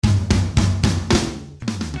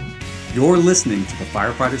You're listening to the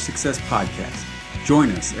Firefighter Success Podcast.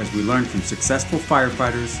 Join us as we learn from successful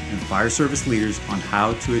firefighters and fire service leaders on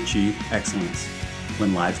how to achieve excellence.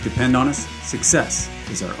 When lives depend on us, success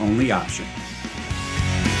is our only option.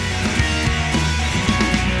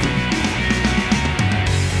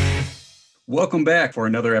 Welcome back for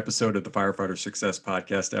another episode of the Firefighter Success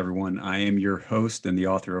Podcast, everyone. I am your host and the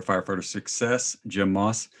author of Firefighter Success, Jim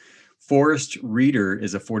Moss. Forrest Reeder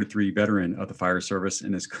is a 43 veteran of the fire service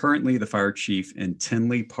and is currently the fire chief in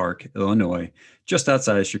Tinley Park, Illinois, just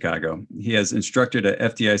outside of Chicago. He has instructed at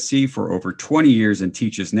FDIC for over 20 years and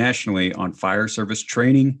teaches nationally on fire service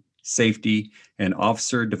training, safety, and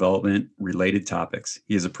officer development related topics.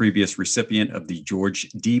 He is a previous recipient of the George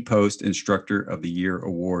D. Post Instructor of the Year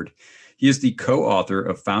Award. He is the co-author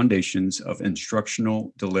of Foundations of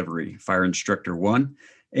Instructional Delivery, Fire Instructor 1,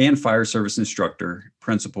 and Fire Service Instructor,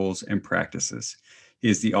 Principles and Practices. He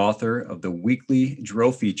is the author of the weekly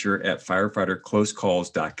drill feature at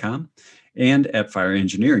firefighterclosecalls.com and at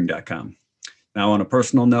fireengineering.com. Now, on a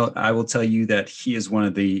personal note, I will tell you that he is one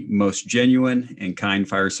of the most genuine and kind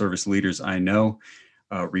fire service leaders I know.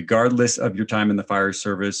 Regardless of your time in the fire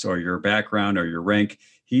service or your background or your rank,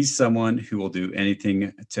 he's someone who will do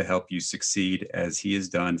anything to help you succeed, as he has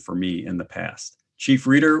done for me in the past. Chief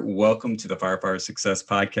Reeder, welcome to the Firefighter Success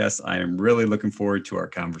Podcast. I am really looking forward to our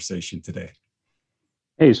conversation today.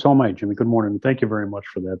 Hey, so am I, Jimmy. Good morning. Thank you very much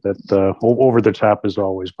for that. That over the top as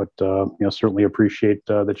always, but certainly appreciate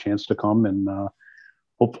the chance to come and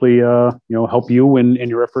hopefully help you in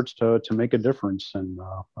your efforts to make a difference. And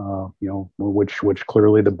which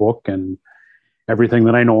clearly the book and everything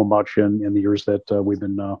that I know about you in the years that we've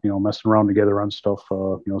been messing around together on stuff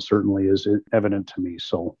certainly is evident to me.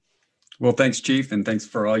 So. Well, thanks, Chief, and thanks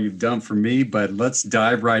for all you've done for me, but let's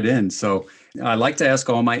dive right in. So I like to ask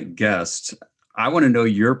all my guests, I want to know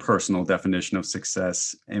your personal definition of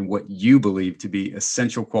success and what you believe to be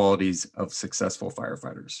essential qualities of successful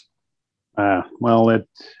firefighters. You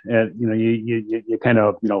kind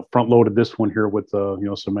of, front loaded this one here with,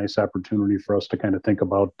 some nice opportunity for us to kind of think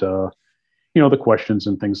about, the questions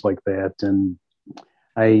and things like that. And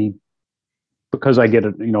because I get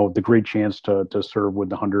the great chance to serve with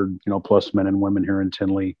the 100 plus men and women here in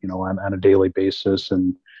Tinley on a daily basis,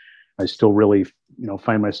 and I still really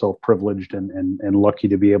find myself privileged and lucky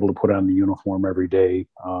to be able to put on the uniform every day.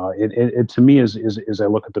 It to me is I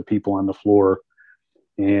look at the people on the floor,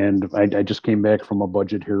 and I just came back from a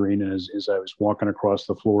budget hearing, and as I was walking across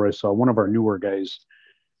the floor, I saw one of our newer guys.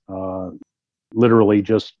 Literally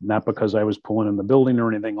just not because I was pulling in the building or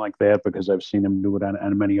anything like that, because I've seen him do it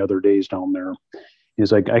on many other days down there,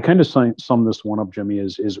 is I kind of sum this one up, Jimmy,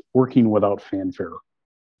 is working without fanfare.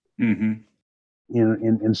 Mm-hmm.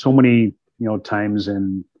 In so many, times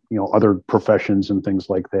in, other professions and things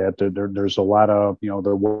like that, there's a lot of,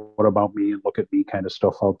 the what about me and look at me kind of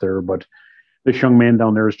stuff out there. But this young man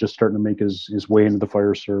down there is just starting to make his way into the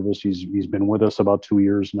fire service. He's been with us about 2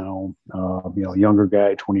 years now. Younger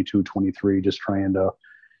guy, 22, 23, just trying to,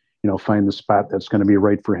 find the spot that's going to be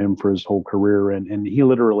right for him for his whole career. And he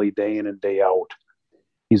literally day in and day out,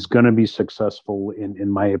 he's going to be successful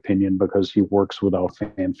in my opinion, because he works without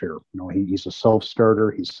fanfare. He's a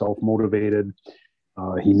self-starter. He's self-motivated.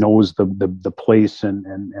 He knows the place and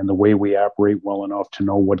the way we operate well enough to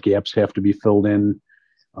know what gaps have to be filled in.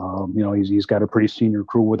 He's got a pretty senior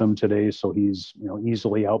crew with him today, so he's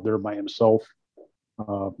easily out there by himself,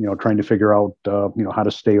 trying to figure out how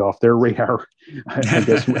to stay off their radar.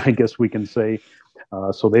 I guess we can say,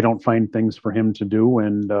 so they don't find things for him to do,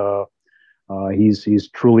 and he's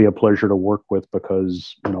truly a pleasure to work with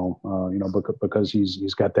because because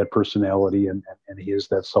he's got that personality and he is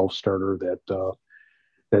that self starter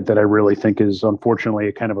that I really think is unfortunately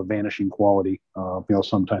a kind of a vanishing quality,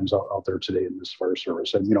 sometimes out there today in this fire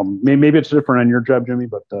service. And, maybe it's different on your job, Jimmy,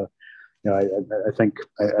 but, I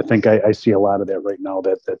think I see a lot of that right now,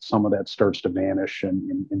 that some of that starts to vanish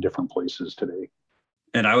in different places today.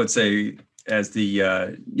 And I would say as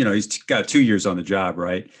the, he's got 2 years on the job,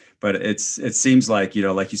 right? But it seems like,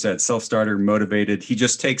 like you said, self-starter, motivated. He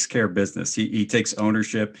just takes care of business. He takes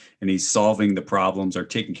ownership and he's solving the problems or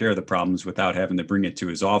taking care of the problems without having to bring it to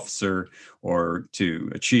his officer or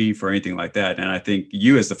to a chief or anything like that. And I think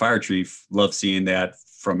you as the fire chief love seeing that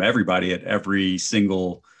from everybody at every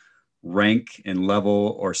single rank and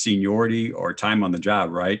level or seniority or time on the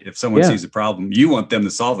job, right? If someone sees a problem, you want them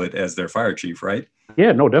to solve it as their fire chief, right?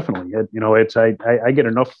 Yeah, no, definitely. I get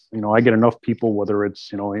enough people, whether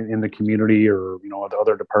it's, in the community or, the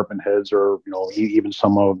other department heads or, even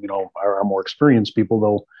some of, our more experienced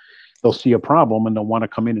people, they'll see a problem and they'll want to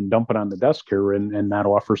come in and dump it on the desk here and not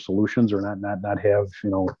offer solutions or not have,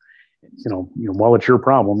 while it's your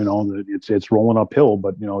problem, it's rolling uphill.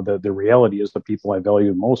 But the reality is the people I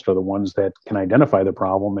value most are the ones that can identify the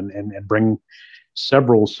problem and bring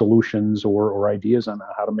several solutions or ideas on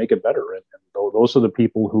how to make it better. And those are the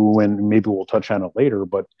people who, and maybe we'll touch on it later,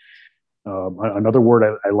 but another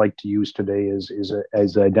word I like to use today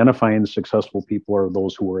is identifying successful people are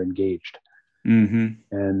those who are engaged. Mm-hmm.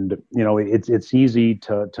 And it's easy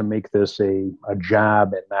to make this a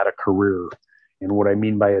job and not a career. And what I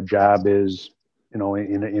mean by a job is,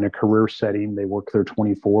 in a career setting, they work their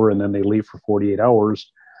 24 and then they leave for 48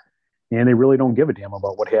 hours, and they really don't give a damn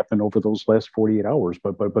about what happened over those last 48 hours.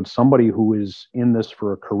 But somebody who is in this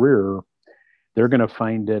for a career, they're going to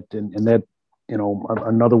find it, and that,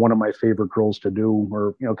 another one of my favorite drills to do,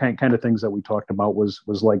 or kind of things that we talked about was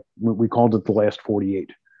like, we called it the last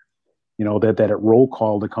 48. That at roll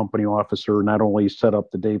call, the company officer not only set up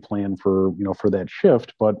the day plan for that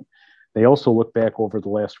shift, but they also look back over the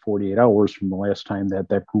last 48 hours from the last time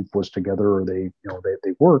that group was together, or they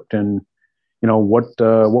worked, and what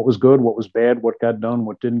was good, what was bad, what got done,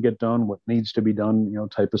 what didn't get done, what needs to be done,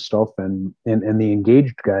 type of stuff. And the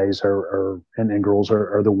engaged guys and girls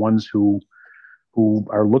are the ones who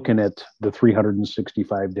are looking at the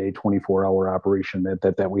 365-day, 24-hour operation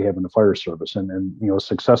that we have in the fire service. And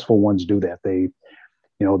successful ones do that.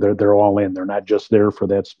 They're all in. They're not just there for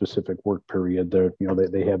that specific work period.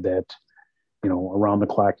 They have that around the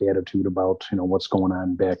clock attitude about what's going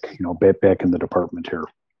on back in the department here.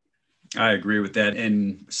 I agree with that.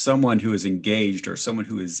 And someone who is engaged or someone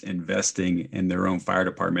who is investing in their own fire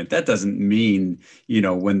department, that doesn't mean,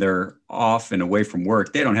 when they're off and away from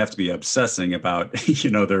work, they don't have to be obsessing about,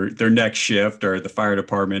 their next shift or the fire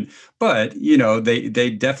department. But, they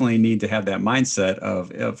definitely need to have that mindset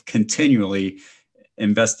of continually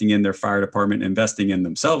investing in their fire department, investing in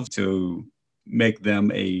themselves to make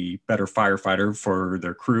them a better firefighter for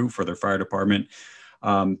their crew, for their fire department.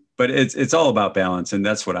 But it's all about balance, and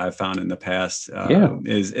that's what I've found in the past.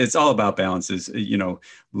 Is it's all about balance. Is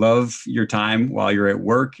love your time while you're at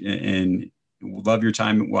work, and love your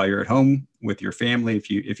time while you're at home with your family, if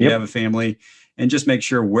you have a family, and just make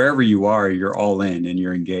sure wherever you are, you're all in and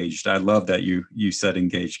you're engaged. I love that you said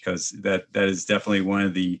engaged, because that is definitely one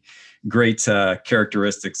of the great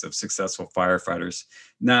characteristics of successful firefighters.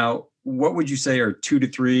 Now, what would you say are 2 to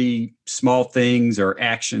 3 small things or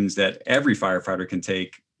actions that every firefighter can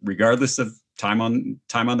take, regardless of time on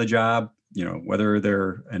the job, whether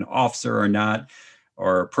they're an officer or not,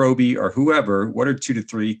 or a probie or whoever? What are 2 to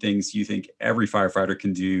 3 things you think every firefighter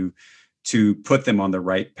can do to put them on the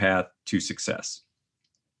right path to success?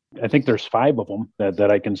 I think there's 5 of them that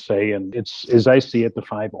I can say, and it's, as I see it, the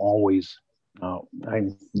 5 always.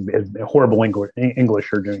 I'm horrible English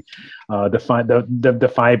here, Jimmy.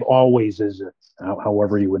 The 5 always is it,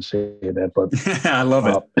 however you would say that, but I love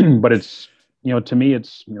it. But it's, to me,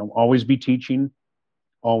 it's, always be teaching,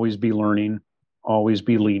 always be learning, always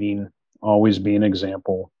be leading, always be an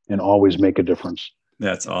example, and always make a difference.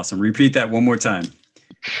 That's awesome. Repeat that one more time.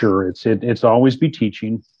 Sure. It's always be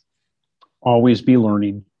teaching, always be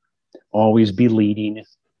learning, always be leading,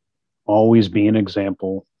 always be an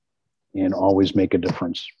example, and always make a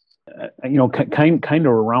difference. Kind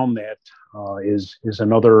of around that is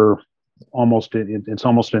another, it's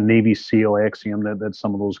almost a Navy SEAL axiom that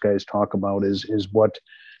some of those guys talk about, is what,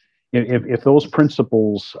 if those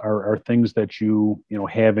principles are things that you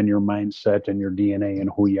have in your mindset and your DNA and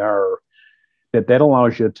who you are, that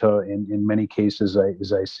allows you to, in many cases,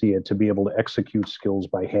 as I see it, to be able to execute skills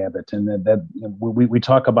by habit. And that we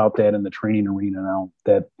talk about that in the training arena now,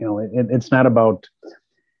 that it's not about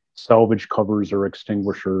salvage covers or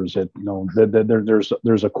extinguishers.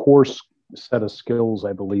 There's a core set of skills,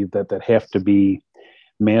 I believe, that have to be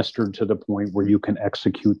mastered to the point where you can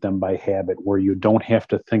execute them by habit, where you don't have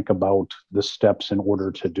to think about the steps in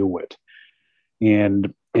order to do it.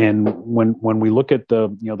 And when we look at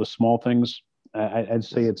the small things, I'd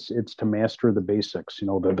say it's to master the basics,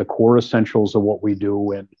 the core essentials of what we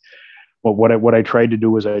do. And what I tried to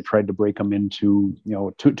do is I tried to break them into,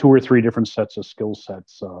 2 or 3 different sets of skill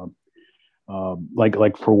sets,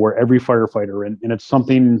 like for where every firefighter, and it's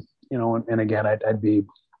something, and again, I'd be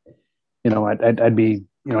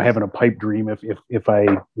having a pipe dream if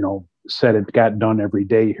I, said it got done every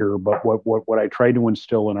day here. But what I try to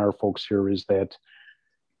instill in our folks here is that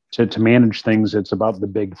to manage things, it's about the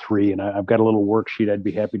big 3. And I've got a little worksheet I'd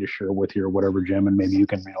be happy to share with you or whatever, Jim, and maybe you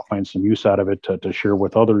can find some use out of it to share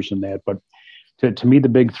with others in that. But to me, the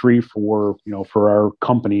big 3 for our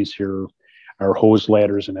companies here are hose,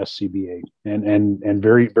 ladders, and SCBA. And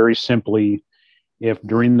very, very simply, if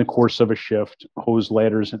during the course of a shift, hose,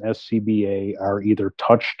 ladders, and SCBA are either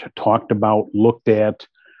touched, talked about, looked at,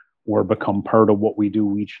 or become part of what we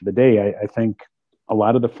do each of the day, I think a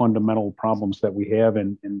lot of the fundamental problems that we have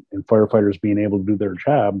in firefighters being able to do their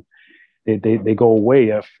job, they go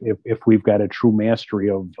away if we've got a true mastery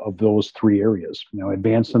of those three areas.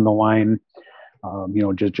 Advancing the line,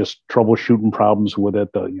 just troubleshooting problems with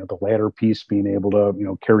it. The ladder piece, being able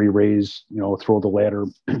to carry, raise, throw the ladder,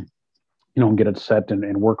 and get it set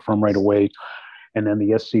and work from right away. And then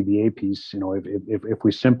the SCBA piece, if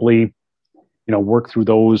we simply work through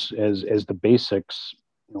those as the basics,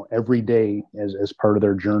 every day as part of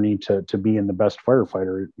their journey to being the best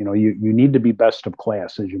firefighter, you need to be best of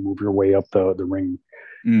class as you move your way up the ring,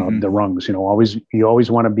 the rungs. You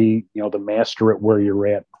always want to be, the master at where you're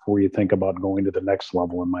at before you think about going to the next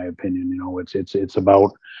level. In my opinion, it's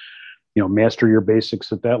about, master your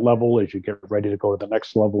basics at that level as you get ready to go to the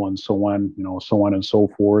next level, and so on, so on and so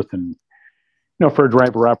forth. And for a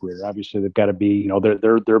driver operator, obviously they've got to be,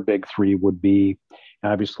 their big three would be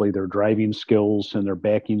obviously their driving skills and their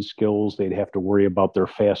backing skills. They'd have to worry about their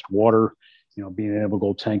fast water, being able to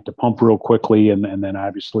go tank to pump real quickly, and then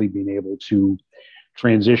obviously being able to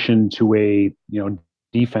transition to a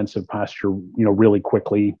defensive posture, really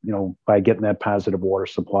quickly, by getting that positive water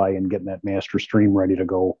supply and getting that master stream ready to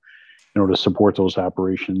go, to support those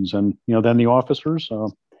operations. And then the officers,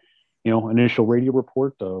 initial radio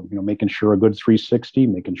report, making sure a good 360,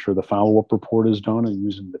 making sure the follow-up report is done, and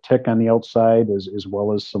using the tick on the outside as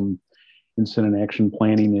well as some incident action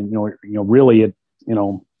planning. And, really it,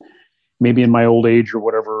 maybe in my old age or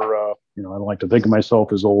whatever, I don't like to think of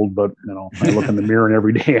myself as old, but, I look in the mirror and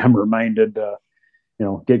every day I'm reminded,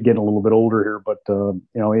 getting a little bit older here, but,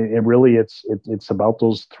 it really, it's about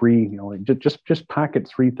those three, just pocket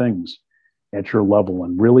three things at your level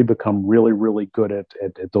and really become really, really good at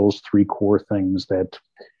those three core things that,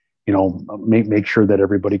 make sure that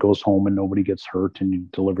everybody goes home and nobody gets hurt, and you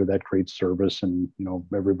deliver that great service, and,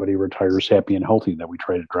 everybody retires happy and healthy that we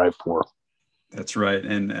try to drive for. That's right.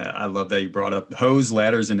 And I love that you brought up hose,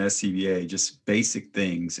 ladders, and SCBA, just basic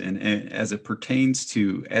things. And as it pertains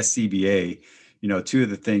to SCBA, two of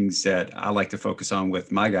the things that I like to focus on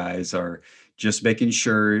with my guys are just making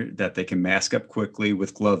sure that they can mask up quickly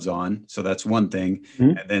with gloves on. So that's one thing.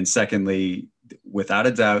 Mm-hmm. And then secondly, without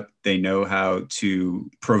a doubt, they know how to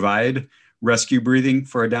provide rescue breathing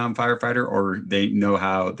for a downed firefighter, or they know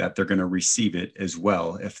how that they're going to receive it as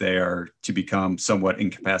well if they are to become somewhat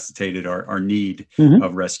incapacitated or need mm-hmm.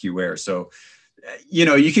 of rescue air. So,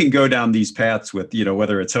 you can go down these paths with,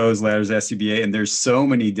 whether it's hose, ladders, SCBA, and there's so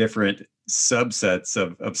many different subsets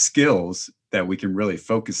of skills that we can really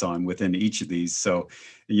focus on within each of these. So,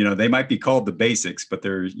 they might be called the basics, but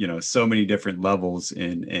there's, so many different levels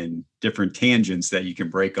and different tangents that you can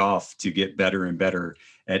break off to get better and better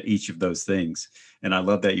at each of those things. And I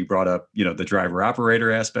love that you brought up, the driver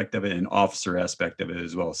operator aspect of it and officer aspect of it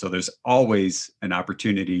as well. So there's always an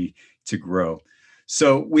opportunity to grow.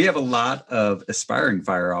 So we have a lot of aspiring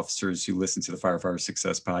fire officers who listen to the Firefighter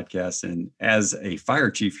Success Podcast. And as a fire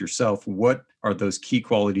chief yourself, what are those key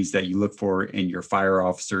qualities that you look for in your fire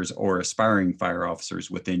officers or aspiring fire officers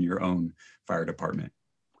within your own fire department?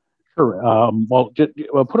 Sure. Well,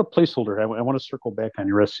 put a placeholder. I want to circle back on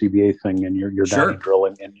your SCBA thing and your sure. Downing drill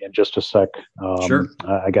in just a sec. Sure.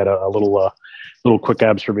 I got a little quick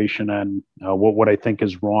observation on what I think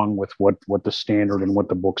is wrong with what the standard and what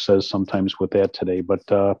the book says sometimes with that today. But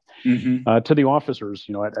mm-hmm. To the officers,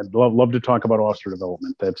 I'd love to talk about officer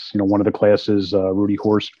development. That's one of the classes Rudy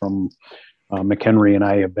Horst from McHenry and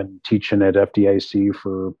I have been teaching at FDIC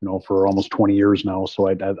for almost 20 years now. So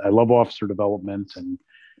I love officer development, and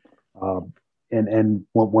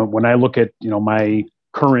when I look at my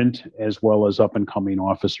current as well as up and coming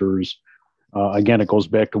officers, again, it goes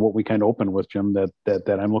back to what we kind of opened with, Jim,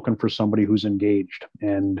 that I'm looking for somebody who's engaged.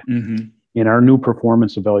 And mm-hmm. in our new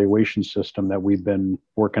performance evaluation system that we've been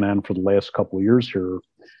working on for the last couple of years here,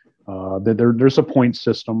 there's a point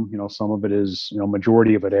system. Some of it is,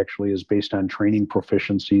 majority of it actually is based on training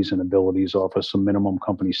proficiencies and abilities off of some minimum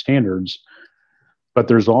company standards. But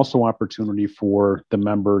there's also opportunity for the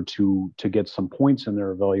member to get some points in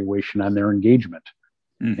their evaluation on their engagement.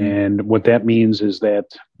 Mm-hmm. And what that means is that,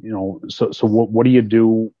 so what do you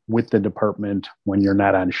do with the department when you're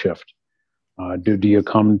not on shift? Do you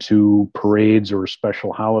come to parades or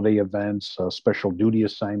special holiday events, special duty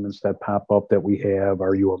assignments that pop up that we have?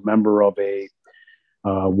 Are you a member of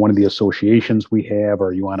one of the associations we have?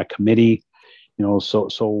 Are you on a committee?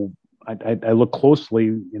 So I look closely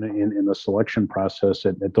in the selection process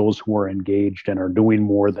at those who are engaged and are doing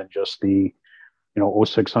more than just the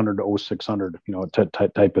 0600 to 0600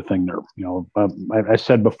 type of thing there. I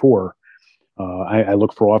said before, I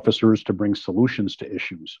look for officers to bring solutions to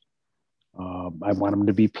issues. I want them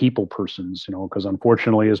to be people persons, because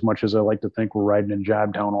unfortunately, as much as I like to think we're riding in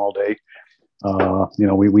job town all day,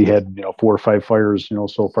 we had 4 or 5 fires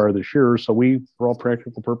so far this year, so we, for all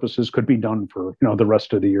practical purposes, could be done for the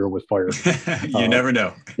rest of the year with fire. You never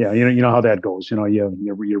know. Yeah, you know how that goes.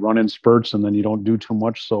 You run in spurts and then you don't do too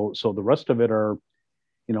much. So the rest of it are,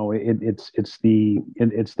 it's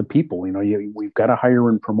the people. We've got to hire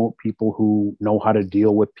and promote people who know how to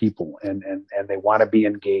deal with people, and they want to be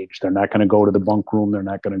engaged. They're not going to go to the bunk room. They're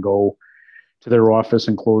not going to go to their office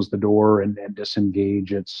and close the door and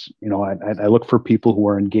disengage. It's, I look for people who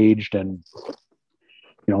are engaged, and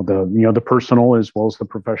the personal as well as the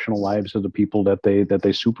professional lives of the people that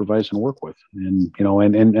they supervise and work with.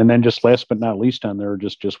 And then just last but not least on there,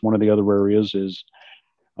 just one of the other areas is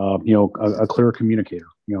a clear communicator,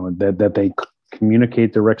 that they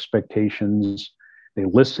communicate their expectations. They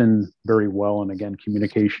listen very well. And again,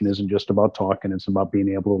 communication isn't just about talking, it's about being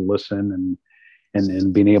able to listen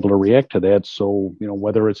and being able to react to that. So,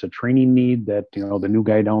 whether it's a training need that, the new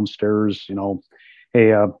guy downstairs, hey,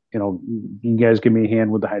 you guys give me a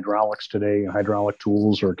hand with the hydraulics today, hydraulic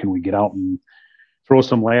tools, or can we get out and throw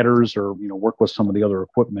some ladders, or, work with some of the other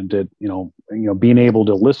equipment that, being able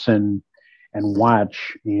to listen and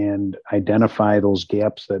watch and identify those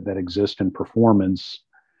gaps that exist in performance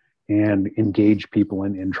and engage people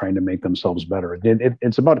in trying to make themselves better.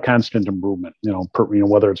 It's about constant improvement,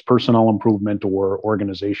 whether it's personnel improvement or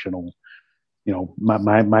organizational.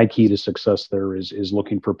 My key to success there is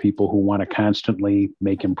looking for people who want to constantly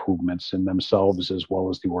make improvements in themselves as well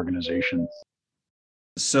as the organization.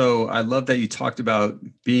 So I love that you talked about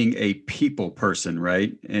being a people person,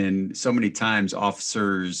 right? And so many times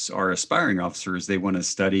officers are aspiring officers. They want to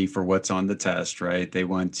study for what's on the test, right? They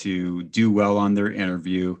want to do well on their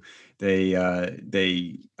interview. They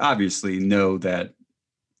obviously know that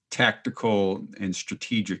tactical and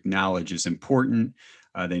strategic knowledge is important.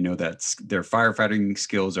 They know that their firefighting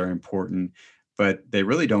skills are important, but they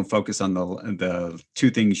really don't focus on the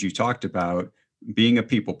two things you talked about: being a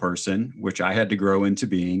people person, which I had to grow into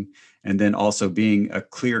being, and then also being a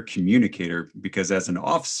clear communicator, because as an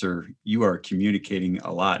officer, you are communicating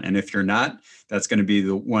a lot. And if you're not, that's going to be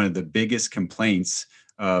one of the biggest complaints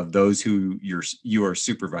of those who you are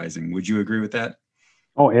supervising. Would you agree with that?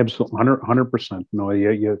 Oh, absolutely, 100%. No,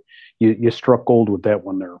 you struck gold with that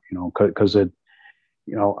one there. Because it,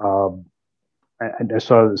 you know, I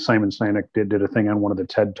saw Simon Sinek did a thing on one of the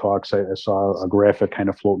TED Talks. I saw a graphic kind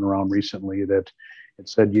of floating around recently that it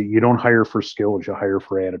said you don't hire for skills, you hire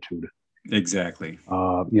for attitude. Exactly.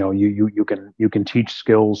 You can teach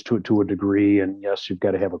skills to a degree, and yes, you've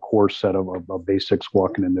got to have a core set of basics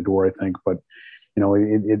walking in the door, I think. But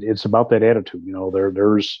it's about that attitude.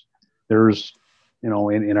 There's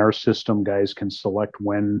in our system, guys can select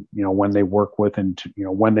when they work with, and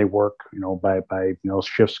when they work by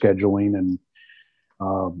shift scheduling, and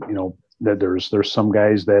that there's some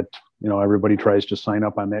guys that everybody tries to sign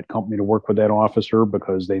up on that company to work with that officer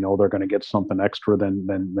because they know they're going to get something extra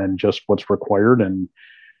than just what's required. And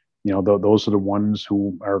those are the ones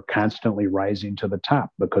who are constantly rising to the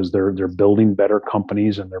top because they're building better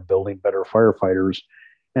companies and they're building better firefighters.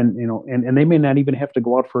 And and they may not even have to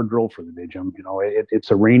go out for a drill for the day, Jim.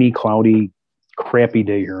 It's a rainy, cloudy, crappy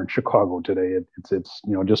day here in Chicago today. It's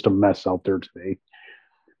just a mess out there today.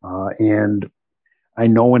 And I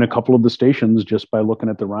know in a couple of the stations, just by looking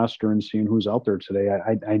at the roster and seeing who's out there today,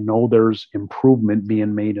 I know there's improvement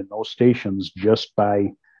being made in those stations just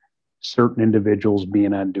by certain individuals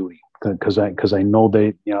being on duty. Because I know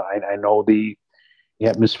I know the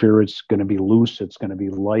atmosphere. It's going to be loose. It's going to be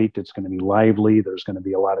light. It's going to be lively. There's going to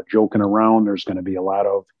be a lot of joking around. There's going to be a lot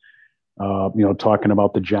of talking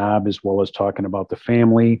about the job as well as talking about the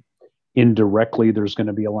family. Indirectly, there's going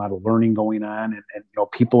to be a lot of learning going on, and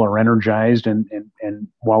people are energized. And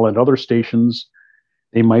while at other stations,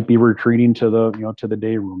 they might be retreating to the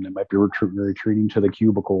day room. They might be retreating to the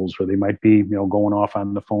cubicles, or they might be going off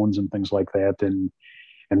on the phones and things like that, and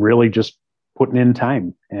really just putting in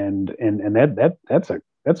time. And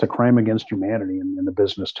that's a crime against humanity in the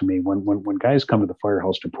business to me. When guys come to the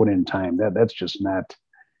firehouse to put in time, that's just not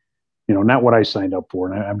not what I signed up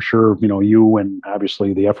for. And I'm sure, you and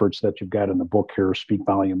obviously the efforts that you've got in the book here speak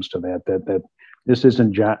volumes to that this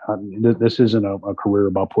isn't a career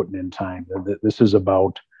about putting in time. This is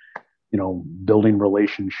about, building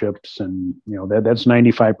relationships. And, that's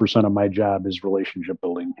 95% of my job is relationship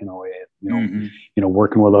building,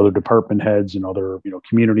 working with other department heads and other,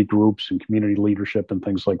 community groups and community leadership and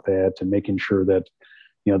things like that, and making sure that,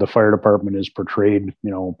 the fire department is portrayed,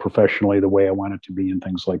 professionally the way I want it to be and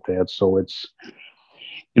things like that. So it's,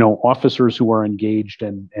 officers who are engaged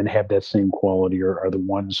and have that same quality are the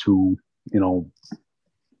ones who, who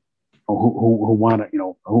want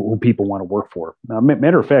to, who people want to work for. Now,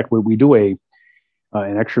 matter of fact, we do an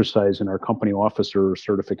exercise in our company officer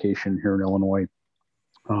certification here in Illinois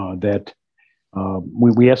that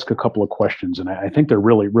we ask a couple of questions, and I think they're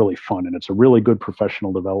really, really fun, and it's a really good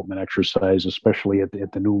professional development exercise, especially at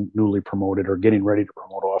the newly promoted or getting ready to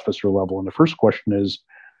promote officer level. And the first question is,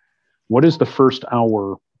 what is the first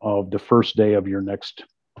hour of the first day of your next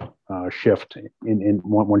shift in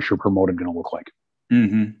once you're promoted going to look like?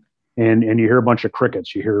 Mm-hmm. And you hear a bunch of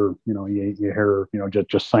crickets. You hear, you hear,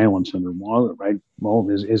 just silence in the room, right? Well,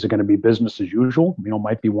 is it going to be business as usual?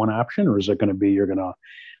 Might be one option, or is it going to be you're going to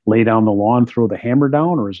lay down the law and throw the hammer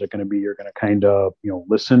down, or is it going to be you're going to kind of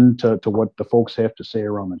listen to what the folks have to say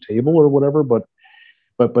around the table or whatever? But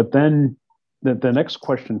then the next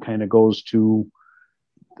question kind of goes to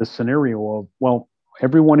the scenario of, well,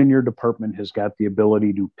 everyone in your department has got the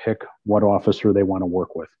ability to pick what officer they want to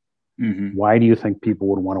work with. Mm-hmm. Why do you think people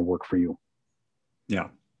would want to work for you? Yeah.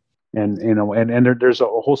 And there's a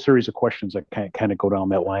whole series of questions that kind of go down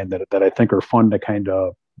that line that I think are fun to kind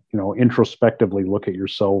of introspectively look at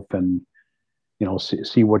yourself and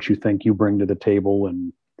see what you think you bring to the table.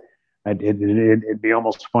 And it'd be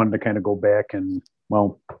almost fun to kind of go back and,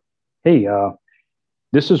 well, hey,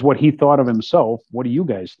 this is what he thought of himself. What do you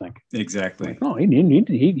guys think? Exactly. Like, no,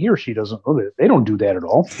 he or she doesn't. They don't do that at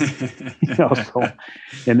all. So,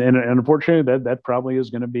 and unfortunately, that probably is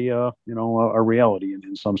going to be a reality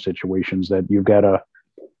in some situations, that you've got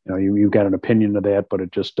you've got an opinion of that, but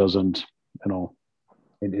it just doesn't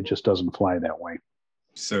it just doesn't fly that way.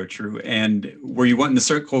 So true. And were you wanting to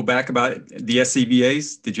circle back about the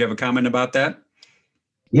SCBAs? Did you have a comment about that?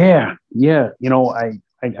 Yeah.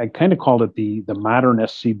 I kind of called it the modern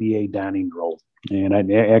SCBA dining drill. And I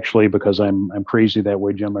actually, because I'm crazy that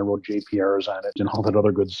way, Jim, I wrote JPRs on it and all that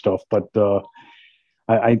other good stuff. But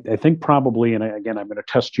I think probably, and I'm going to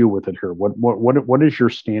test you with it here. What is your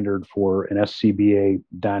standard for an SCBA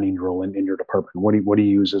dining drill in your department? What do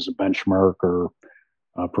you use as a benchmark or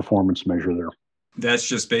performance measure there? That's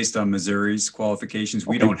just based on Missouri's qualifications.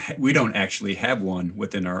 Okay. We don't actually have one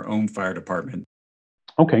within our own fire department.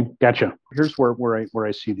 Okay, gotcha. Here's where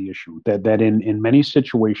I see the issue, that in many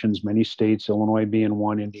situations, many states, Illinois being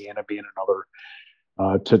one, Indiana being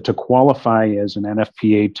another, to qualify as an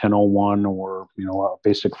NFPA 1001 or a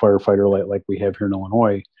basic firefighter like we have here in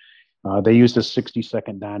Illinois, they used a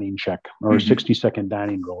 60-second dining check or a 60-second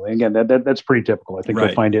dining drill. And again, that's pretty typical. I think Right.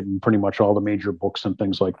 You'll find it in pretty much all the major books and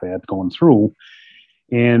things like that going through.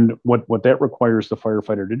 And what that requires the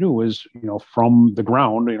firefighter to do is, from the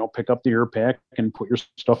ground, pick up the air pack and put your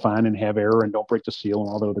stuff on and have air and don't break the seal and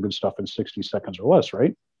all the other good stuff in 60 seconds or less,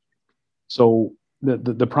 right? So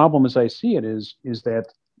the problem as I see it is that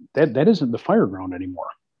isn't the fire ground anymore.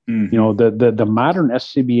 Mm-hmm. The modern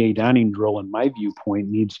SCBA dining drill, in my viewpoint,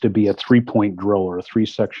 needs to be a 3-point drill or a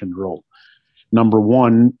 3-section drill. Number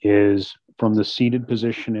one is from the seated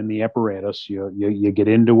position in the apparatus. You get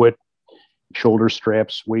into it. Shoulder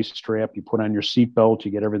straps, waist strap, you put on your seatbelt,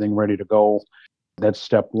 you get everything ready to go. That's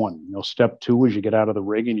step one. Step two is you get out of the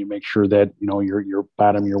rig and you make sure that, your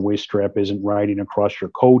bottom, your waist strap isn't riding across your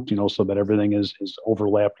coat, so that everything is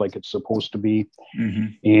overlapped like it's supposed to be.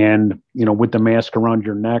 Mm-hmm. And, with the mask around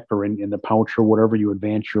your neck or in the pouch or whatever, you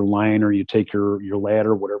advance your line or you take your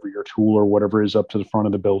ladder, whatever your tool or whatever is up to the front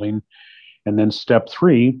of the building. And then step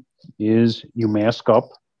three is you mask up.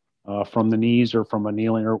 From the knees or from a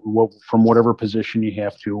kneeling or from whatever position you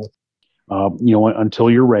have to, until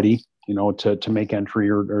you're ready, to make entry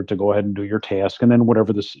or to go ahead and do your task, and then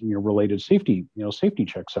whatever the related safety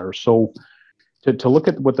checks are. So to look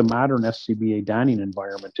at what the modern SCBA dining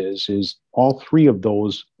environment is all three of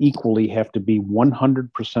those equally have to be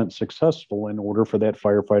 100% successful in order for that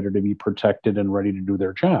firefighter to be protected and ready to do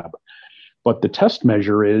their job. But the test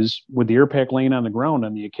measure is with the air pack laying on the ground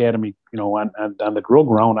on the academy, on the drill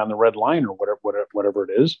ground on the red line or whatever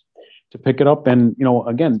it is, to pick it up. And,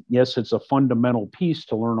 again, yes, it's a fundamental piece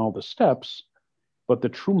to learn all the steps, but the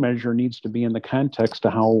true measure needs to be in the context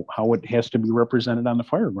of how it has to be represented on the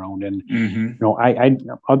fire ground. And, I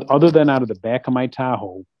other than out of the back of my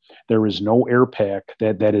Tahoe, there is no air pack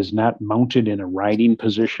that is not mounted in a riding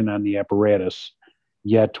position on the apparatus.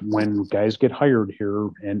 Yet when guys get hired here,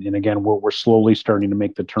 and again, we're slowly starting to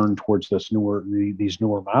make the turn towards these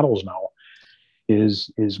newer models now,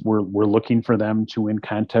 is we're looking for them to, in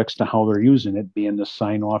context to how they're using it, be in the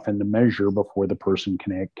sign off and the measure before the person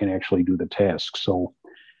can actually do the task. So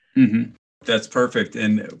That's perfect.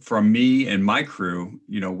 And from me and my crew,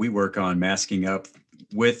 we work on masking up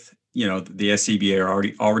with the SCBA are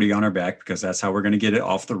already on our back, because that's how we're going to get it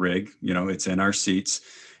off the rig. It's in our seats.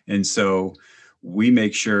 And so we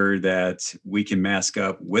make sure that we can mask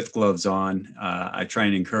up with gloves on. I try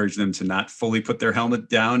and encourage them to not fully put their helmet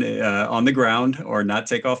down on the ground or not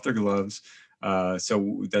take off their gloves.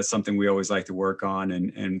 So that's something we always like to work on.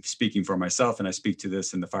 And speaking for myself, and I speak to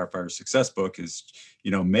this in the Firefighter Success book, is,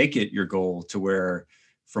 make it your goal to where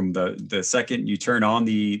from the second you turn on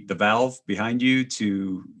the valve behind you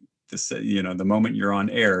to the moment you're on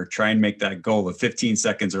air, try and make that goal of 15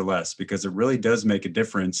 seconds or less, because it really does make a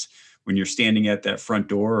difference when you're standing at that front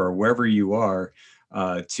door or wherever you are,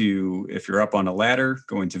 to, if you're up on a ladder,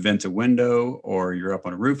 going to vent a window, or you're up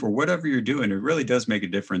on a roof, or whatever you're doing, it really does make a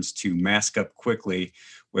difference to mask up quickly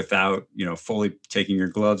without, fully taking your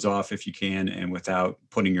gloves off if you can, and without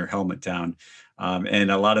putting your helmet down. And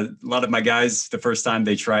a lot of my guys, the first time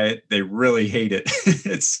they try it, they really hate it.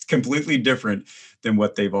 It's completely different than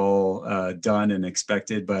what they've all done and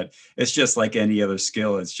expected. But it's just like any other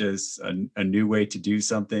skill. It's just a new way to do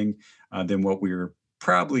something than what we were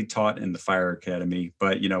probably taught in the fire academy.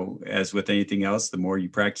 But, as with anything else, the more you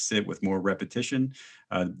practice it with more repetition,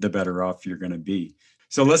 the better off you're going to be.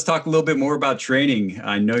 So let's talk a little bit more about training.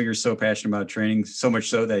 I know you're so passionate about training, so much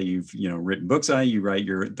so that you've written books on it. You write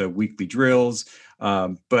the weekly drills.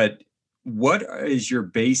 But what is your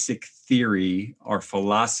basic theory or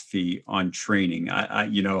philosophy on training?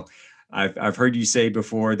 I've heard you say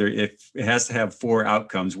before that if it has to have 4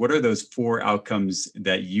 outcomes. What are those 4 outcomes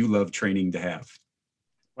that you love training to have?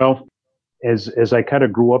 Well, as I kind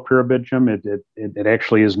of grew up here a bit, Jim, it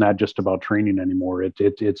actually is not just about training anymore.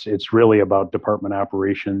 It's really about department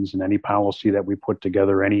operations and any policy that we put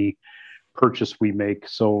together, any purchase we make.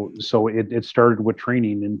 So it started with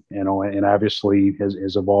training, and obviously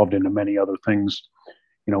has evolved into many other things.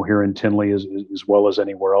 Here in Tinley as well as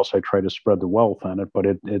anywhere else, I try to spread the wealth on it. But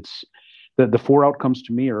it's the 4 outcomes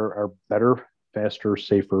to me are better, faster,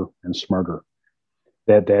 safer, and smarter.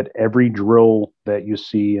 That every drill that you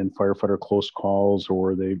see in firefighter close calls,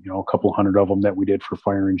 or a couple hundred of them that we did for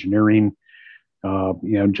fire engineering,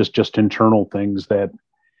 just internal things, that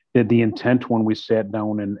the intent when we sat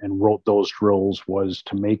down and wrote those drills was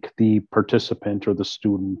to make the participant or the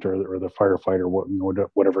student or the firefighter,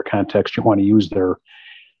 whatever context you want to use there,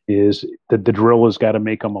 is that the drill has got to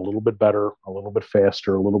make them a little bit better, a little bit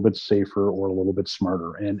faster, a little bit safer, or a little bit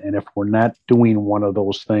smarter. And if we're not doing one of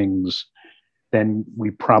those things, then we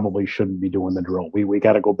probably shouldn't be doing the drill. We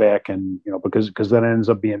got to go back and, because that ends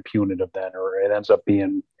up being punitive then, or it ends up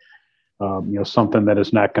being, something that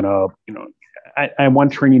is not going to, I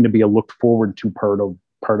want training to be a looked forward to part of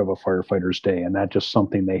a firefighter's day, and not just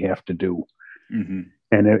something they have to do. Mm-hmm.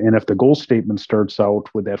 And if the goal statement starts out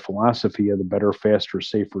with that philosophy of the better, faster,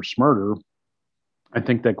 safer, smarter, I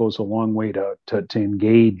think that goes a long way to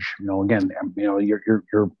engage. Again,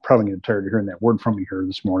 you're probably getting tired of hearing that word from me here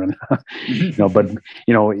this morning. But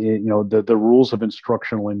the rules of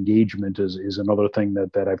instructional engagement is another thing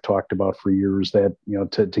that I've talked about for years. That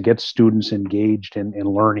to get students engaged in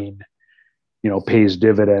learning, pays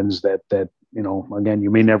dividends. That again, you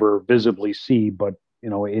may never visibly see, but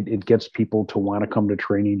it gets people to want to come to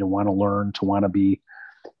training, to want to learn, to want to be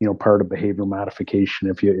part of behavior modification,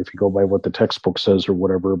 if you go by what the textbook says or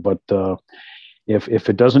whatever. But if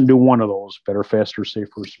it doesn't do one of those, better, faster,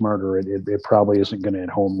 safer, smarter, it probably isn't going to hit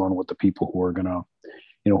home run with the people who are gonna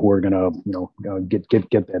get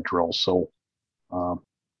that drill. So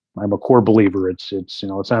I'm a core believer. It's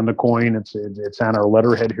on the coin. It's on our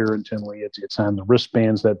letterhead here in Tinley. It's on the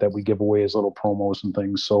wristbands that we give away as little promos and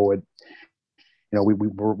things. So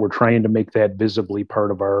we're trying to make that visibly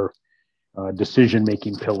part of our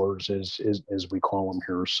decision-making pillars, as we call them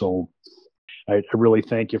here. So I really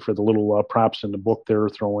thank you for the little props in the book there,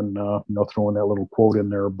 throwing that little quote in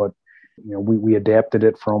there. But we adapted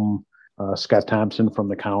it from Scott Thompson from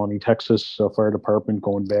the Colony, Texas Fire Department,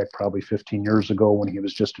 going back probably 15 years ago when he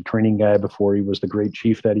was just a training guy before he was the great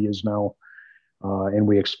chief that he is now. And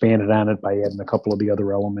we expanded on it by adding a couple of the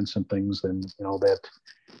other elements and things, and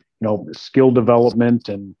skill development.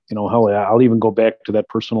 And hell, I'll even go back to that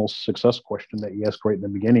personal success question that you asked right in the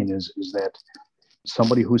beginning, is that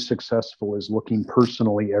somebody who's successful is looking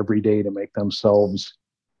personally every day to make themselves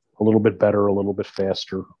a little bit better, a little bit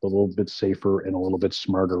faster, a little bit safer, and a little bit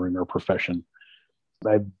smarter in their profession.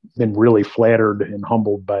 I've been really flattered and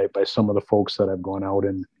humbled by some of the folks that I've gone out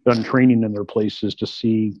and done training in their places to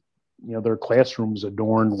see their classrooms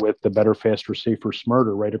adorned with the better, faster, safer,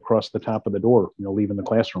 smarter right across the top of the door, leaving the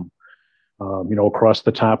classroom. Across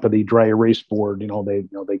the top of the dry erase board, they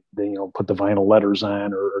put the vinyl letters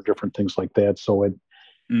on, or different things like that. So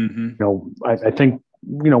I think,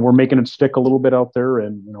 we're making it stick a little bit out there.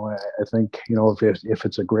 And, I think, if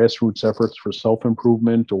it's a grassroots efforts for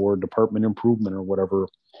self-improvement or department improvement or whatever,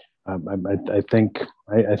 I think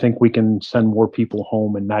we can send more people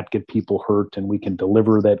home and not get people hurt, and we can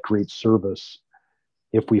deliver that great service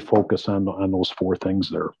if we focus on those four things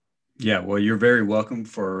there. Yeah, well, you're very welcome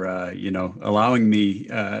for allowing me.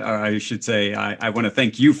 Or I should say, I want to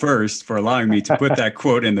thank you first for allowing me to put that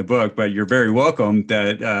quote in the book. But you're very welcome.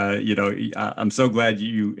 That I'm so glad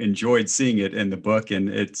you enjoyed seeing it in the book, and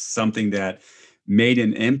it's something that made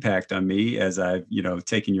an impact on me as I've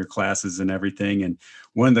taken your classes and everything. And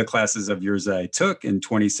one of the classes of yours I took in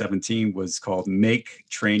 2017 was called "Make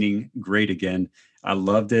Training Great Again." I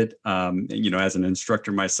loved it. As an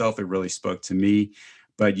instructor myself, it really spoke to me.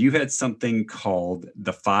 But you had something called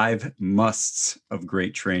the 5 musts of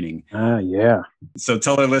great training. Yeah. So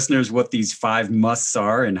tell our listeners what these 5 musts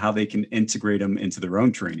are and how they can integrate them into their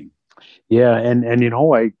own training. Yeah, and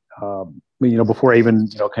before I even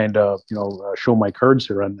show my cards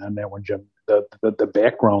here on that one, Jim, the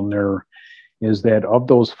background there is that of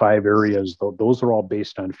those 5 areas, those are all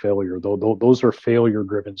based on failure. Those are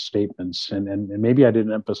failure-driven statements, and maybe I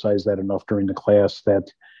didn't emphasize that enough during the class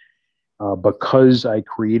that. Because I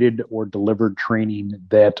created or delivered training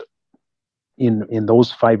that in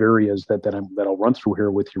those 5 areas that I'll run through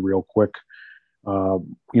here with you real quick,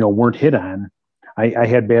 weren't hit on. I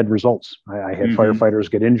had bad results. I had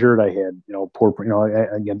firefighters get injured. I had poor,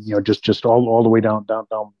 just all the way down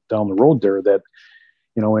the road there. That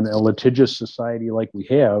in a litigious society like we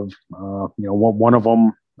have, one of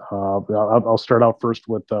them. I'll start out first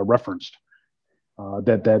with referenced. Of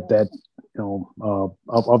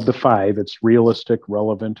the 5, it's realistic,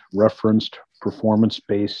 relevant, referenced,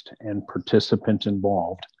 performance-based, and participant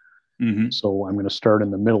involved. Mm-hmm. So I'm going to start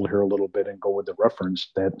in the middle here a little bit and go with the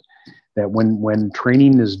reference that when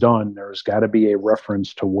training is done, there's got to be a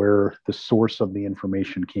reference to where the source of the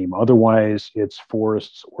information came. Otherwise, it's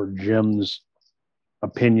Forrest's or Jim's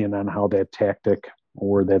opinion on how that tactic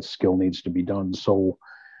or that skill needs to be done. So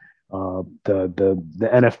the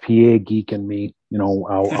NFPA geek in me,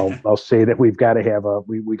 I'll say that we've got to have a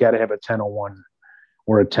 1001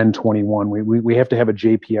 or a 1021. We have to have a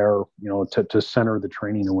JPR, to center the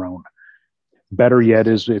training around. Better yet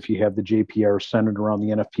is if you have the JPR centered around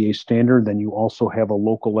the NFPA standard, then you also have a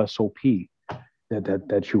local SOP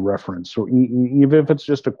that you reference. So even if it's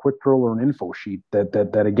just a quick drill or an info sheet,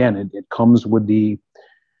 that again, it comes with the.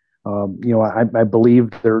 I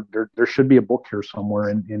believe there should be a book here somewhere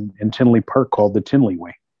in Tinley Park called The Tinley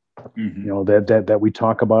Way. Mm-hmm. That we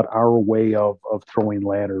talk about our way of throwing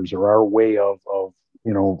ladders or our way of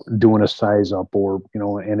doing a size up or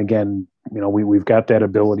and again we've got that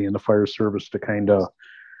ability in the fire service to kind of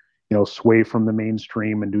sway from the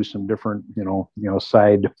mainstream and do some different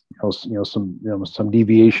side some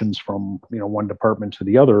deviations from one department to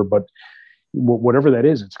the other, but whatever that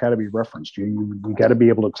is, it's got to be referenced. You got to be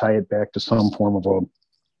able to tie it back to some form of a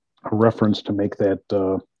reference to make that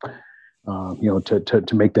to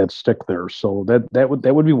make that stick there. So that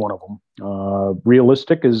would be one of them.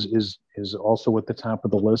 Realistic is also at the top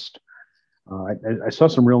of the list. I saw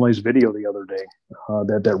some real nice video the other day.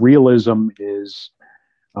 That realism is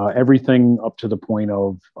everything up to the point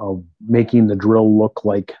of making the drill look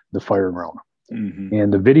like the fire ground. Mm-hmm.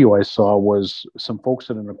 And the video I saw was some folks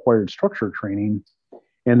at an acquired structure training,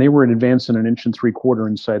 and they were in advance in 1 3/4 inches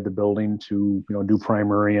inside the building to do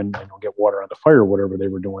primary and get water on the fire, whatever they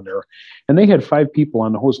were doing there. And they had 5 people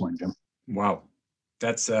on the hose line, Jim. Wow,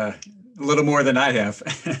 that's a little more than I have.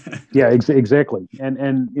 Yeah, exactly.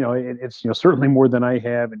 And it's certainly more than I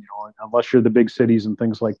have. And unless you're the big cities and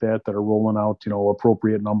things like that are rolling out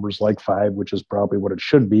appropriate numbers like 5, which is probably what it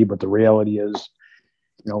should be. But the reality is,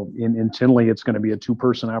 in Tinley, it's going to be a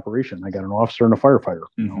 2-person operation. I got an officer and a firefighter.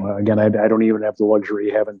 Mm-hmm. Again, I don't even have the luxury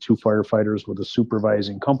of having 2 firefighters with a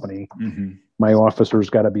supervising company. Mm-hmm. My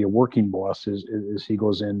officer's got to be a working boss as he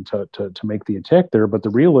goes in to make the attack there. But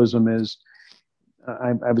the realism is,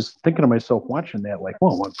 I was thinking to myself watching that, like,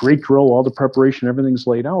 well, what great drill, all the preparation, everything's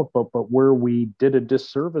laid out. But where we did a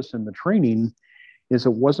disservice in the training is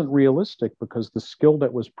it wasn't realistic because the skill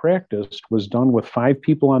that was practiced was done with 5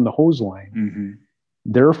 people on the hose line. Mm-hmm.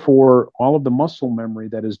 Therefore, all of the muscle memory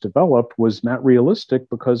that is developed was not realistic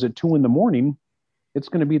because at 2 a.m, it's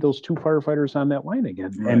going to be those 2 firefighters on that line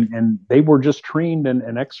again. Right. And they were just trained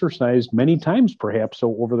and exercised many times, perhaps,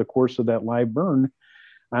 so over the course of that live burn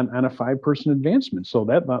on a 5-person advancement. So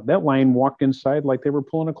that line walked inside like they were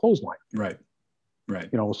pulling a clothesline. Right.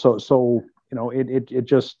 So it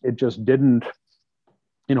just didn't.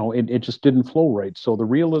 It just didn't flow right. So the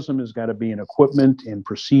realism has got to be in equipment, in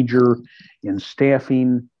procedure, in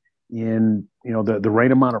staffing, in, the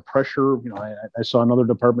right amount of pressure. I saw another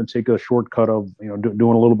department take a shortcut of,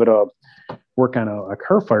 doing a little bit of work on a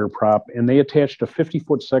car fire prop, and they attached a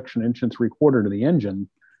 50-foot section 1.75 inches to the engine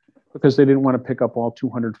because they didn't want to pick up all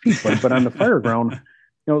 200 feet. But on the fire ground,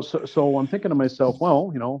 so I'm thinking to myself,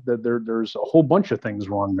 well, that there's a whole bunch of things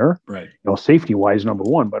wrong there, right? Safety wise, number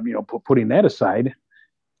one. But putting that aside,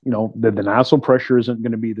 the nozzle pressure isn't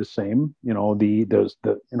going to be the same. The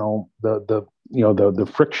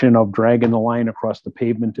friction of dragging the line across the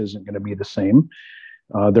pavement isn't going to be the same.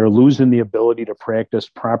 They're losing the ability to practice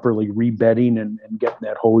properly rebedding and getting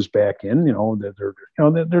that hose back in.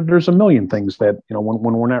 There's a million things that,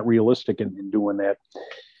 when we're not realistic in doing that,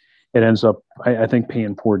 it ends up, I think,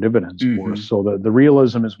 paying poor dividends for us. So the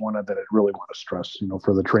realism is one that I really want to stress,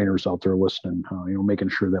 for the trainers out there listening, making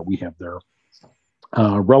sure that we have their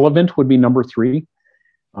relevant would be number 3.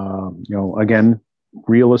 Again,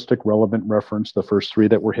 realistic, relevant, reference, the first 3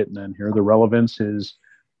 that we're hitting on here. The relevance is,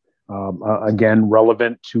 again,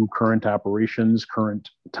 relevant to current operations, current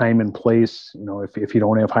time and place. If you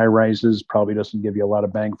don't have high rises, probably doesn't give you a lot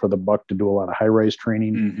of bang for the buck to do a lot of high rise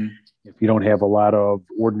training. If you don't have a lot of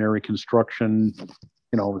ordinary construction,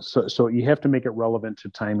 so you have to make it relevant to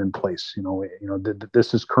time and place.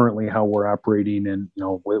 This is currently how we're operating, and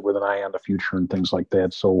with an eye on the future and things like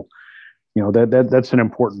that. So, that's an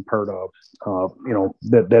important part of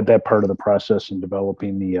that part of the process in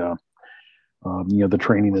developing the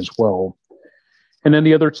training as well. And then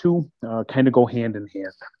the other 2 kind of go hand in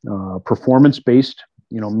hand. Performance based,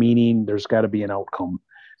 meaning there's got to be an outcome.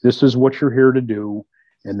 This is what you're here to do,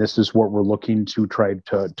 and this is what we're looking to try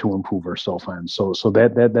to improve ourselves on. So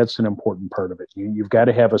that's an important part of it. You've got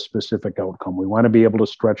to have a specific outcome. We want to be able to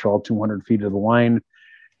stretch all 200 feet of the line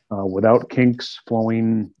without kinks,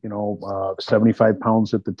 flowing 75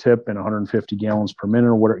 pounds at the tip and 150 gallons per minute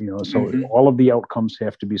or whatever. So all of the outcomes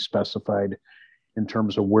have to be specified in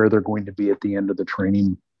terms of where they're going to be at the end of the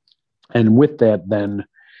training, and with that, then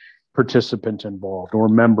participant involved or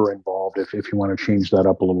member involved, if you want to change that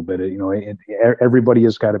up a little bit. Everybody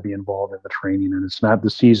has got to be involved in the training, and it's not the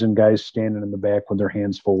seasoned guys standing in the back with their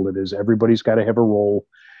hands folded. Everybody's got to have a role,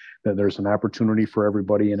 that there's an opportunity for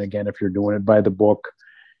everybody. And again, if you're doing it by the book,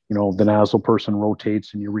 the nozzle person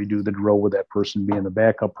rotates and you redo the drill with that person being the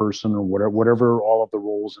backup person, or whatever all of the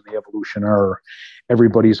roles in the evolution are.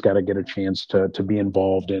 Everybody's got to get a chance to be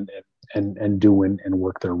involved and do and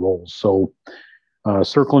work their roles. So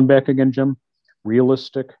circling back again, Jim,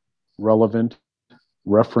 realistic, relevant,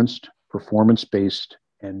 referenced, performance-based,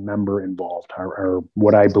 and member involved are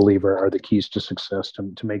what I believe are the keys to success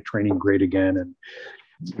to make training great again. And,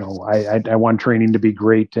 I want training to be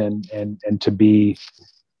great and to be,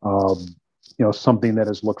 something that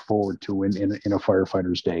is looked forward to in a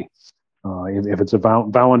firefighter's day. If it's a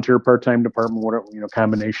volunteer part-time department, whatever,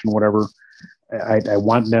 combination, whatever, I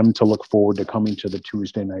want them to look forward to coming to the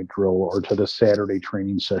Tuesday night drill or to the Saturday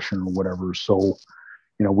training session or whatever. So,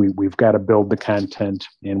 we've got to build the content,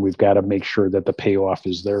 and we've got to make sure that the payoff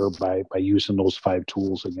is there by using those 5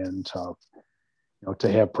 tools again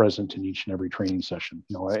to have present in each and every training session.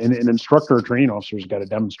 An instructor or training officer has got to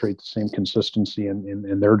demonstrate the same consistency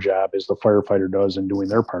in their job as the firefighter does in doing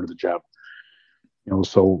their part of the job.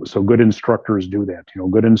 So good instructors do that.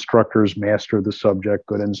 Good instructors master the subject.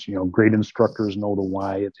 Great instructors know the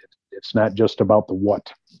why. It's not just about the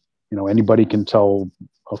what. Anybody can tell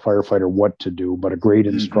a firefighter what to do, but a great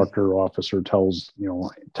instructor officer tells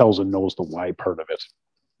and knows the why part of it.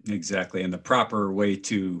 Exactly. And the proper way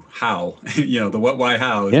to how, the what, why,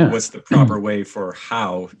 how, what's the proper way for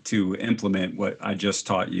how to implement what I just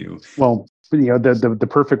taught you. Well, the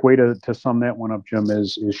perfect way to sum that one up, Jim,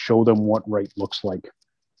 is show them what right looks like.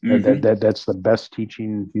 That's the best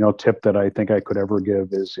teaching, tip that I think I could ever give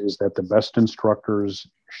is that the best instructors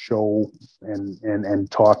show and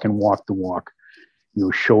talk and walk the walk.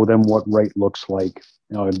 Show them what right looks like.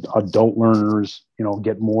 Adult learners,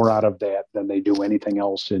 get more out of that than they do anything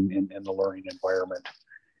else in the learning environment.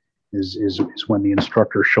 Is when the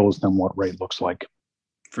instructor shows them what right looks like.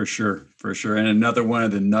 For sure. And another one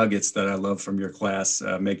of the nuggets that I love from your class,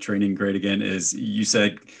 Make Training Great Again, is you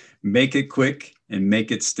said, make it quick and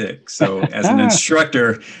make it stick. So as an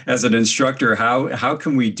instructor, how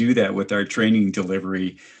can we do that with our training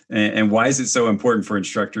delivery? And why is it so important for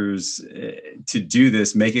instructors to do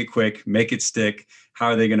this? Make it quick, make it stick. How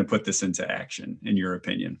are they going to put this into action, in your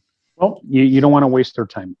opinion? Well, you don't want to waste their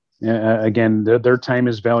time. Again, their time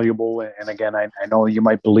is valuable. And again, I know you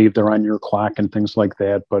might believe they're on your clock and things like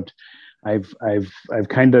that, but I've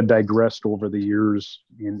kind of digressed over the years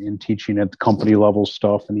in teaching at the company level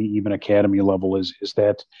stuff and even academy level is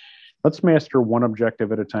that let's master one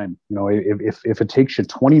objective at a time. If it takes you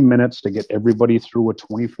 20 minutes to get everybody through a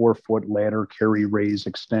 24-foot ladder, carry, raise,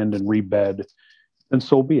 extend, and rebed, then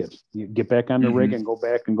so be it. You get back on the rig and go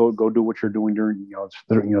back and go do what you're doing during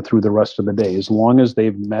through the rest of the day, as long as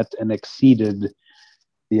they've met and exceeded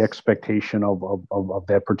the expectation of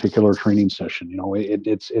that particular training session.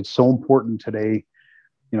 It's so important today,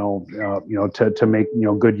 to make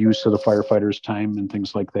good use of the firefighters' time and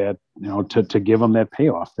things like that. To give them that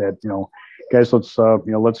payoff. That guys,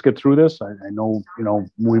 let's get through this. I know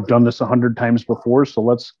we've done this 100 times before, so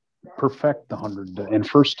let's perfect the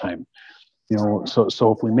 101st time.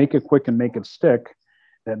 So if we make it quick and make it stick,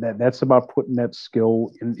 that's about putting that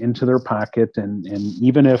skill into their pocket, and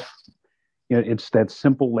even if it's that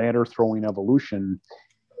simple ladder throwing evolution,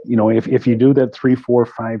 if you do that 3, 4,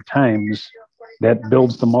 5 times, that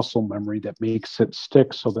builds the muscle memory that makes it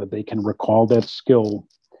stick, so that they can recall that skill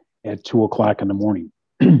at 2:00 in the morning.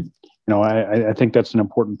 I think that's an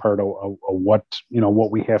important part of what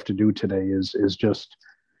we have to do today is just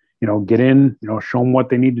get in, show them what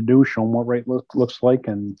they need to do, show them what right looks like,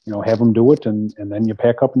 and have them do it, and then you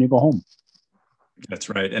pack up and you go home. That's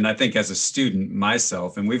right. And I think as a student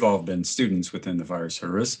myself, and we've all been students within the fire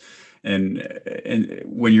service, and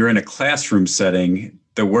when you're in a classroom setting,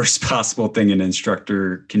 the worst possible thing an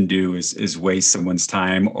instructor can do is waste someone's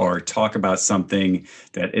time or talk about something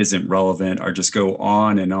that isn't relevant, or just go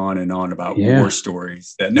on and on and on about war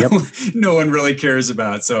stories that no one really cares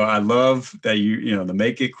about. So I love that the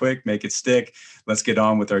make it quick, make it stick. Let's get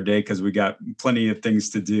on with our day, because we got plenty of things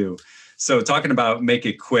to do. So talking about make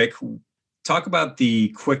it quick, talk about the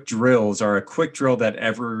quick drills, or a quick drill that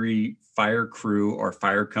every fire crew or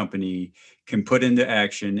fire company can put into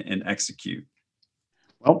action and execute.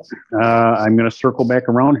 Well, I'm going to circle back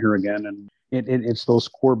around here again, and it's those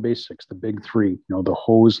core basics, the big three, the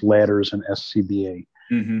hose, ladders, and SCBA.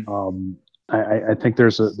 I think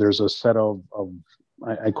there's a set of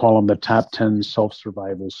I call them the top 10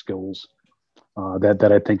 self-survival skills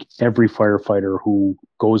that I think every firefighter who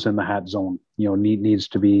goes in the hot zone, needs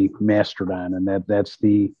to be mastered on. And that's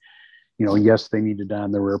the, yes, they need to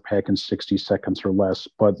don the rear pack in 60 seconds or less,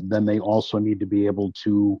 but then they also need to be able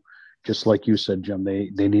to, just like you said, Jim, they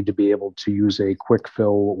need to be able to use a quick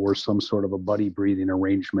fill or some sort of a buddy breathing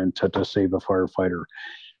arrangement to save a firefighter.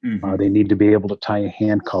 They need to be able to tie a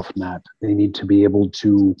handcuff knot. They need to be able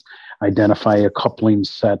to identify a coupling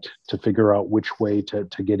set to figure out which way to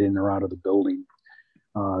get in or out of the building.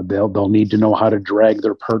 They'll need to know how to drag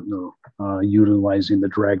their partner utilizing the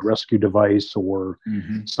drag rescue device or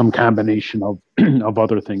some combination of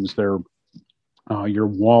other things there. Your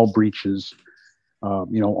wall breaches,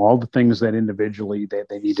 all the things that individually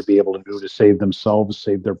they need to be able to do to save themselves,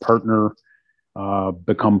 save their partner,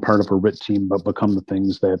 become part of a RIT team, but become the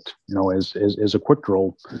things that, as a quick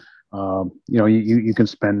drill, you can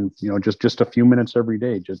spend, just a few minutes every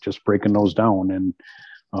day, just breaking those down. And,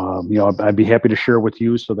 I'd be happy to share with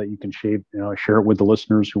you so that you can share it with the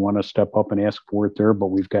listeners who want to step up and ask for it there. But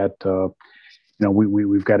we've got,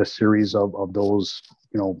 we've got a series of those,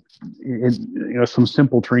 some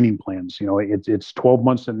simple training plans. It's 12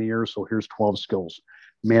 months in the year, so here's 12 skills.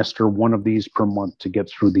 Master one of these per month to get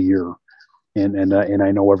through the year. And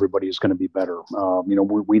I know everybody is going to be better.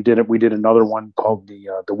 We did another one called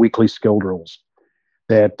the weekly skill drills,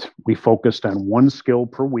 that we focused on one skill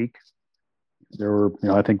per week. There were,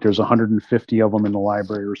 I think there's 150 of them in the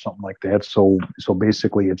library or something like that. So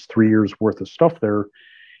basically it's 3 years worth of stuff there.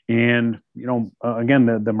 And,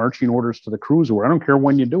 again, the marching orders to the crews were, I don't care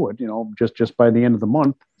when you do it, just by the end of the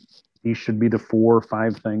month, these should be the 4 or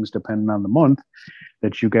 5 things, depending on the month,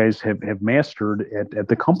 that you guys have mastered at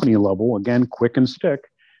the company level. Again, quick and stick,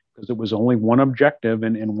 because it was only one objective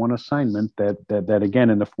and one assignment that again,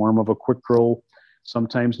 in the form of a quick drill,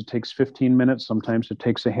 sometimes it takes 15 minutes, sometimes it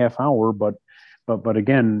takes a half hour, but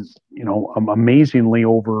again, amazingly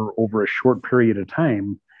over a short period of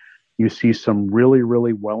time, you see some really,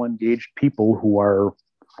 really well-engaged people who are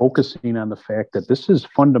focusing on the fact that this is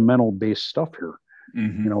fundamental based stuff here.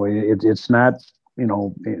 It's not,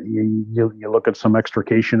 you look at some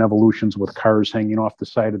extrication evolutions with cars hanging off the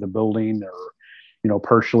side of the building, or,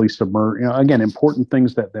 partially submerged, again, important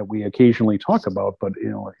things that we occasionally talk about, but,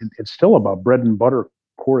 it's still about bread and butter,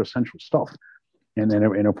 core essential stuff. And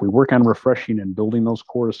if we work on refreshing and building those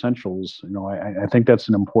core essentials, I think that's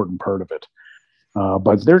an important part of it.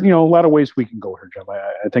 But there, a lot of ways we can go here, Jim.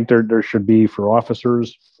 I think there should be, for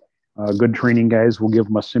officers, good training guys, we'll give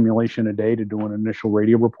them a simulation a day to do an initial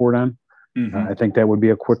radio report on. I think that would be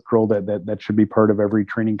a quick drill that should be part of every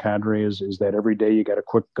training cadre, is that every day you got a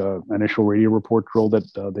quick initial radio report drill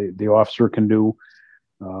that the officer can do.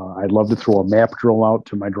 I'd love to throw a map drill out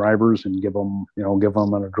to my drivers and give them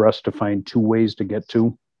an address to find two ways to get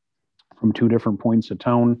to from two different points of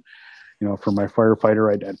town. For my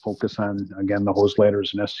firefighter, I'd focus on, again, the hose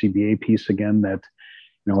ladders and SCBA piece again, that,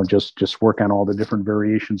 just work on all the different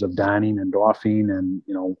variations of donning and doffing, and,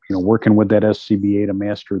 working with that SCBA to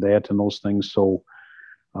master that and those things. So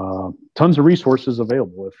tons of resources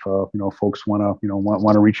available if, folks want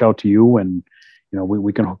to reach out to you, and,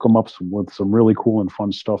 we can hook them up with some really cool and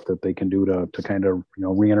fun stuff that they can do to kind of,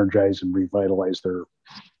 re-energize and revitalize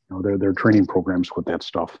their training programs with that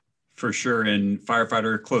stuff. For sure. And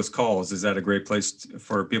firefighter close calls, is that a great place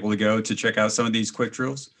for people to go to check out some of these quick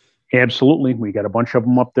drills? Absolutely. We got a bunch of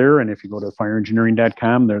them up there. And if you go to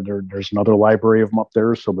fireengineering.com, there's another library of them up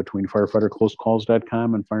there. So between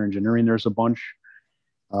firefighterclosecalls.com and fire engineering, there's a bunch.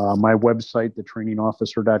 My website,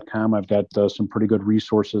 thetrainingofficer.com, I've got some pretty good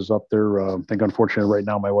resources up there. I think, unfortunately, right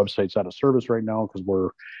now, my website's out of service right now because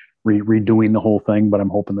we're redoing the whole thing, but I'm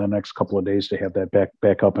hoping the next couple of days to have that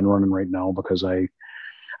back up and running right now, because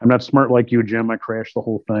I'm not smart like you, Jim. I crashed the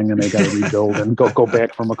whole thing, and they got to rebuild and go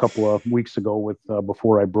back from a couple of weeks ago with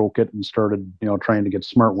before I broke it and started, trying to get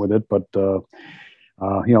smart with it. But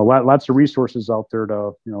lots of resources out there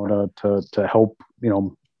to help,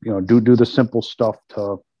 do the simple stuff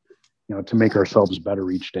to make ourselves better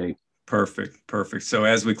each day. Perfect. So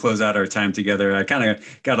as we close out our time together, I kind of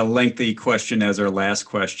got a lengthy question as our last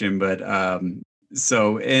question, but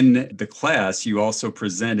so in the class, you also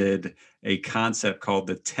presented a concept called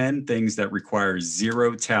the 10 things that require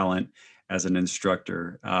zero talent as an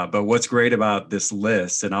instructor. But what's great about this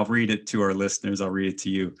list, and I'll read it to our listeners, I'll read it to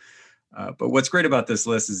you. But what's great about this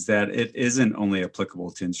list is that it isn't only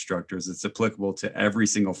applicable to instructors, it's applicable to every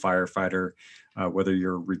single firefighter, whether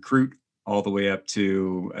you're a recruit all the way up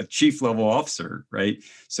to a chief level officer, right?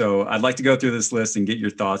 So I'd like to go through this list and get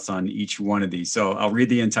your thoughts on each one of these. So I'll read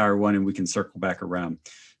the entire one and we can circle back around.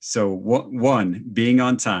 So 1, being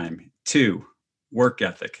on time. 2, work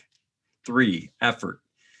ethic. 3, effort.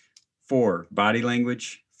 4, body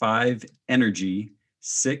language. 5, energy.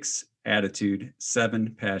 6, attitude.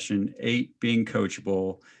 7, passion. 8, being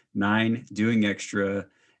coachable. 9, doing extra.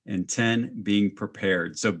 And 10, being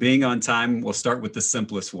prepared. So being on time, we'll start with the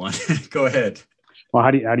simplest one. Go ahead. Well, how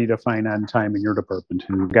do you define on time in your department?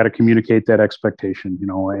 And you've got to communicate that expectation,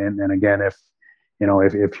 and again,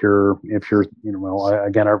 if you're,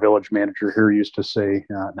 again, our village manager here used to say,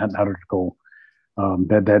 how did it go?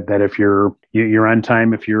 That if you're on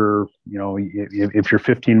time, if you're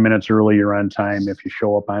 15 minutes early, you're on time. If you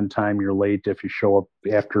show up on time, you're late. If you show up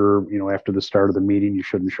after the start of the meeting, you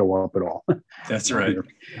shouldn't show up at all. That's right.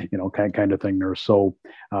 Kind of thing there. So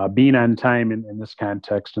being on time in this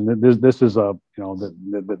context, and this is that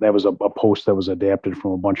was a post that was adapted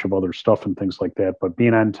from a bunch of other stuff and things like that. But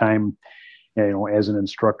being on time, as an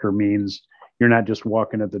instructor means you're not just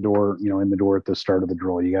walking at the door, in the door at the start of the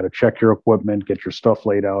drill. You got to check your equipment, get your stuff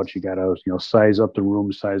laid out. You got to, size up the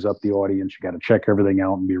room, size up the audience. You got to check everything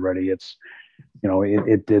out and be ready. It's,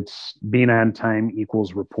 it's being on time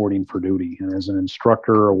equals reporting for duty. And as an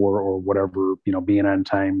instructor or whatever, being on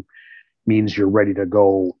time means you're ready to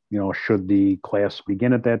go. Should the class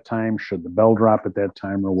begin at that time, should the bell drop at that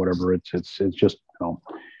time, or whatever. It's just,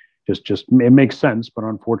 just it makes sense. But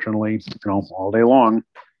unfortunately, all day long,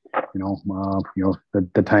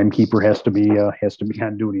 the timekeeper has to be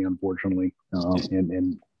on duty, unfortunately,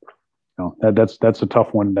 and that's a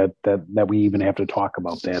tough one that we even have to talk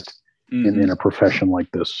about that in a profession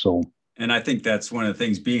like this. So. And I think that's one of the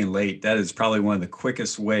things, being late, that is probably one of the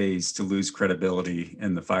quickest ways to lose credibility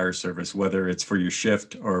in the fire service, whether it's for your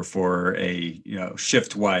shift or for a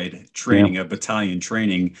shift-wide training, a battalion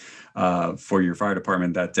training for your fire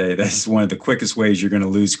department that day. That's one of the quickest ways you're going to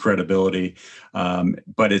lose credibility.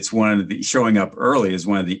 But it's showing up early is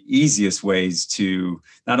one of the easiest ways to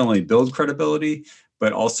not only build credibility,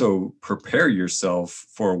 but also prepare yourself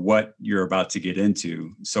for what you're about to get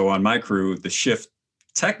into. So on my crew, the shift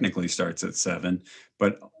technically starts at 7,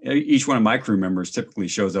 but each one of my crew members typically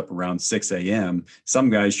shows up around 6 a.m. Some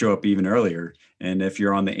guys show up even earlier. And if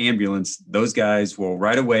you're on the ambulance, those guys will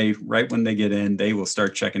right away, right when they get in, they will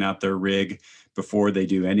start checking out their rig before they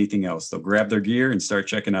do anything else. They'll grab their gear and start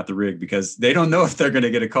checking out the rig because they don't know if they're going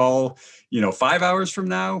to get a call, 5 hours from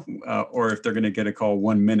now, or if they're going to get a call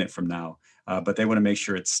 1 minute from now. But they want to make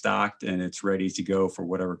sure it's stocked and it's ready to go for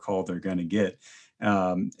whatever call they're going to get.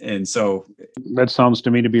 And so that sounds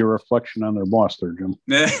to me to be a reflection on their boss there, Jim.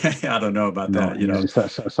 I don't know about that.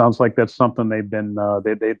 It sounds like that's something they've been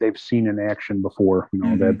they've seen in action before.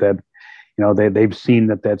 They've seen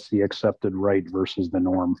that's the accepted right versus the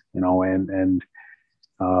norm. And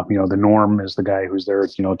The norm is the guy who's there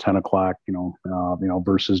at 10 o'clock,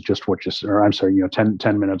 versus just what you, or I'm sorry,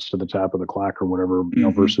 10 minutes to the top of the clock or whatever,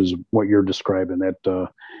 versus what you're describing.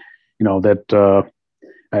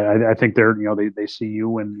 I think they're, they see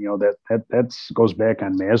you, and that goes back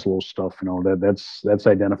on Maslow's stuff. That's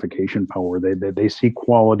identification power. They see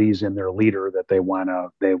qualities in their leader that they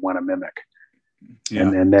wanna mimic. Yeah.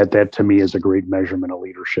 And that to me is a great measurement of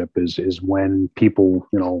leadership is when people,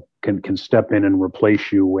 can step in and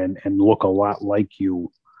replace you and look a lot like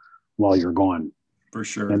you while you're gone. For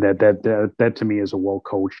sure. And that to me is a well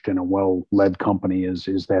coached and a well led company is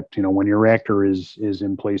that, when your actor is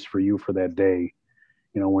in place for you for that day,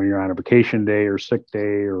 when you're on a vacation day or sick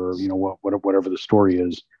day or, whatever the story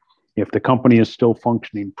is, if the company is still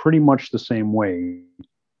functioning pretty much the same way,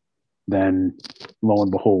 then lo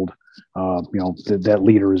and behold, that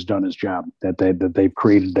leader has done his job, that they've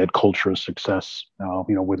created that culture of success,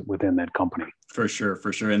 within that company. For sure.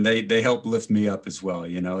 And they help lift me up as well.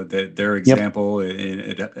 Their example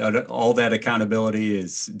and all that accountability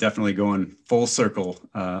is definitely going full circle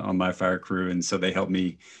on my fire crew. And so they help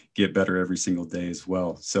me get better every single day as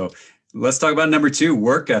well. So let's talk about number 2,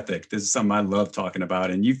 work ethic. This is something I love talking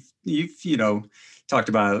about. And you've talked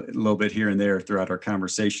about it a little bit here and there throughout our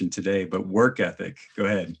conversation today, but work ethic, go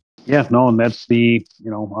ahead. Yeah, no, and that's the,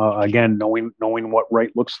 again, knowing what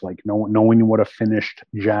right looks like, knowing what a finished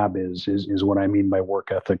job is what I mean by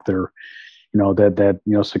work ethic. They're,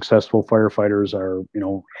 successful firefighters are,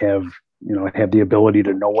 have the ability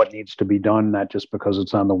to know what needs to be done, not just because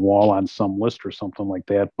it's on the wall on some list or something like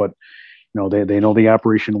that, but, they know the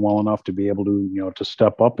operation well enough to be able to, to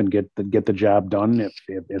step up and get the job done.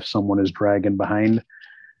 If someone is dragging behind,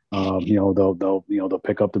 they'll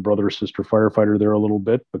pick up the brother or sister firefighter there a little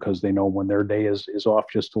bit because they know when their day is off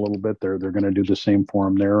just a little bit, they're going to do the same for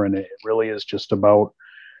them there. And it really is just about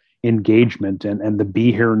engagement and the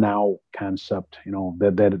be here now concept,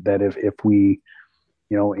 that if we,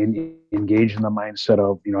 engage in the mindset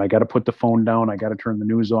of, I got to put the phone down, I got to turn the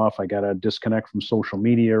news off, I got to disconnect from social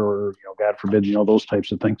media or, God forbid, those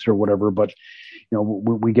types of things or whatever. But,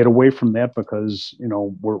 we get away from that because,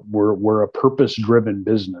 we're a purpose-driven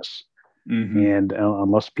business. Mm-hmm. And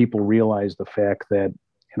unless people realize the fact that,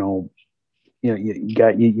 you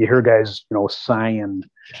hear guys, sighing,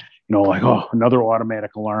 like, oh, another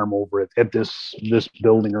automatic alarm over at this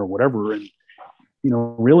building or whatever. And,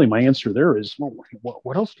 really my answer there is, well,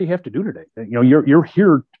 what else do you have to do today? You're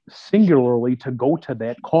here singularly to go to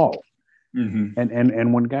that call. Mm-hmm.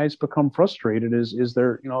 And when guys become frustrated is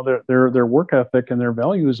their work ethic and their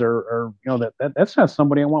values are that's not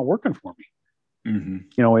somebody I want working for me.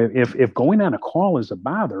 Mm-hmm. If going on a call is a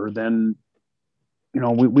bother, then,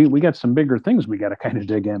 we got some bigger things we got to kind of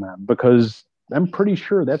dig in on, because I'm pretty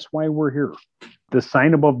sure that's why we're here. The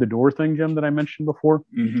sign above the door thing, Jim, that I mentioned before,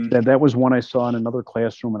 mm-hmm. that was one I saw in another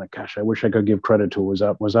classroom, and gosh, I wish I could give credit to it.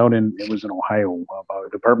 It was in Ohio, a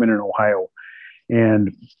department in Ohio,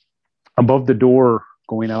 and above the door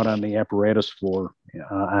going out on the apparatus floor,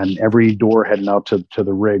 on every door heading out to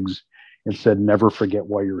the rigs, it said, "Never forget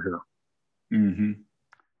why you're here." Mm-hmm.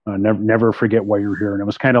 Never forget why you're here. And it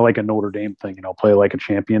was kind of like a Notre Dame thing, play like a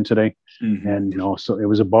champion today. Mm-hmm. And, so it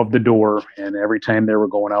was above the door, and every time they were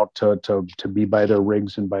going out to be by their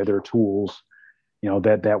rigs and by their tools,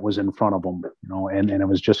 that was in front of them, and it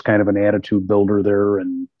was just kind of an attitude builder there.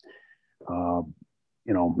 And,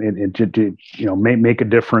 it make a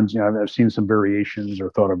difference. I've seen some variations or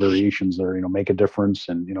thought of variations there, make a difference.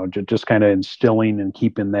 And, just kind of instilling and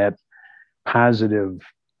keeping that positive,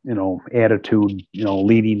 attitude,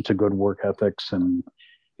 leading to good work ethics and,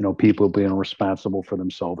 people being responsible for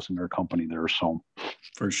themselves and their company there. So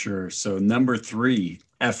for sure. So number 3,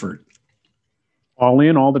 effort. All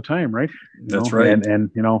in all the time, right? That's right. And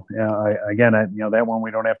that one, we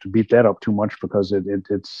don't have to beat that up too much, because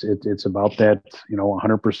it's about that,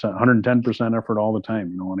 100%, 110% effort all the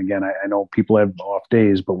time, and again, I know people have off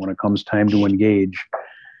days, but when it comes time to engage,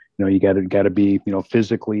 you got to be,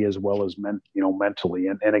 physically as well as mentally.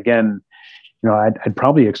 And again, I'd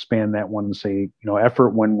probably expand that one and say, effort,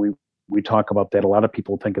 when we talk about that, a lot of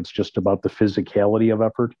people think it's just about the physicality of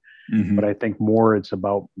effort, mm-hmm. but I think more it's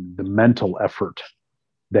about the mental effort,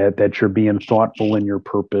 that you're being thoughtful in your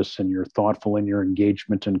purpose and you're thoughtful in your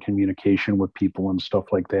engagement and communication with people and stuff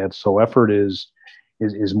like that. So effort is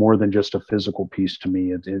more than just a physical piece to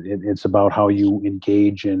me. It's about how you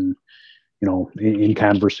engage in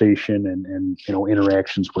conversation and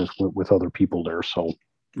interactions with other people there. So,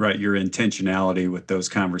 right. Your intentionality with those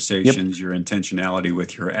conversations, yep. Your intentionality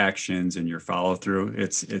with your actions and your follow through,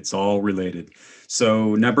 it's all related.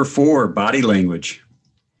 So number 4, body language.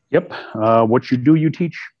 Yep. What you do, you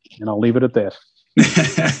teach, and I'll leave it at that.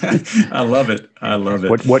 I love it. I love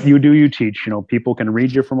it. What you do, you teach. People can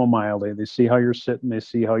read you from a mile. They see how you're sitting, they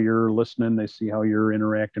see how you're listening, they see how you're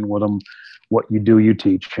interacting with them. What you do, you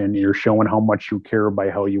teach, and you're showing how much you care by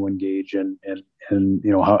how you engage and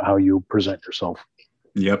how you present yourself.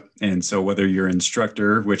 Yep. And so whether you're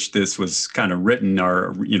instructor, which this was kind of written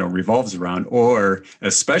or, revolves around, or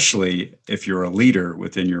especially if you're a leader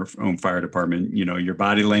within your own fire department, your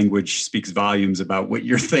body language speaks volumes about what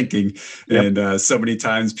you're thinking. Yep. And so many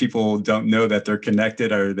times people don't know that they're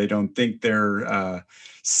connected, or they don't think they're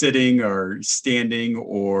sitting or standing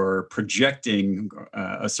or projecting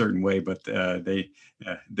a certain way, but they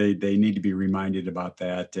need to be reminded about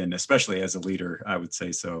that, and especially as a leader, I would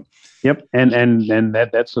say so. Yep, and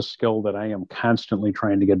that's a skill that I am constantly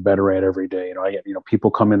trying to get better at every day. I get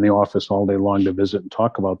people come in the office all day long to visit and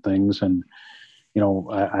talk about things, and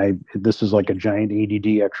I this is like a giant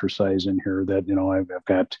ADD exercise in here that I've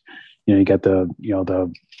got. You got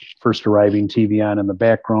the first arriving TV on in the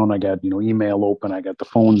background. I got email open. I got the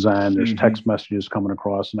phones on. There's text messages coming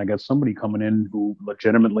across, and I got somebody coming in who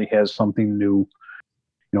legitimately has something new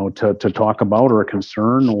to talk about, or a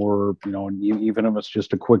concern, or even if it's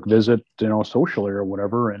just a quick visit, socially or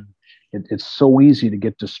whatever. And it's so easy to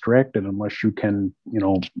get distracted unless you can,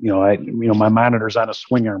 my monitor's on a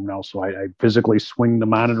swing arm now, so I physically swing the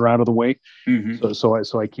monitor out of the way,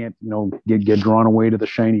 so I can't, get drawn away to the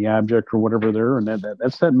shiny object or whatever there. And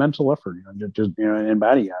that's that mental effort, just and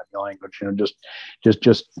body language,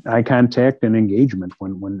 just eye contact and engagement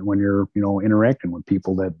when you're interacting with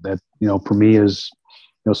people. That for me is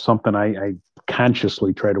something I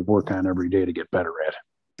consciously try to work on every day to get better at.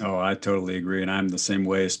 Oh, I totally agree. And I'm the same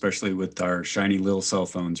way, especially with our shiny little cell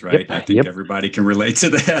phones, right? Yep, I think everybody can relate to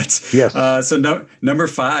that. Yes. So number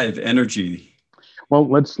 5, energy. Well,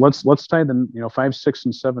 let's tie the 5, 6,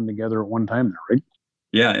 and 7 together at one time there, right?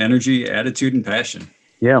 Yeah, energy, attitude, and passion.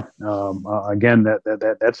 Yeah. Again,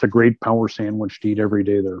 that's a great power sandwich to eat every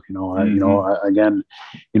day there. Again,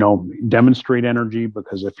 demonstrate energy,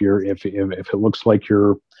 because if it looks like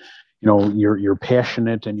you're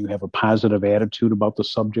passionate and you have a positive attitude about the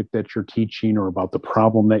subject that you're teaching, or about the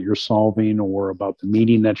problem that you're solving, or about the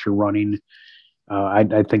meeting that you're running,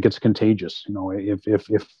 I think it's contagious.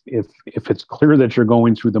 If it's clear that you're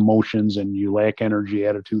going through the motions and you lack energy,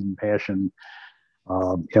 attitude, and passion,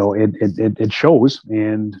 it shows,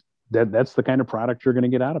 and that's the kind of product you're going to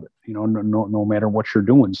get out of it. No matter what you're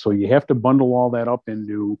doing. So you have to bundle all that up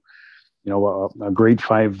into a great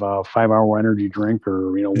 5-hour energy drink,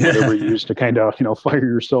 or whatever you use to kind of fire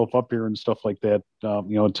yourself up here and stuff like that.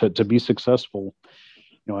 To be successful,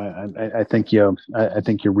 I think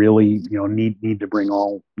you really need to bring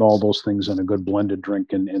all those things in a good blended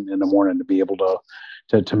drink in the morning to be able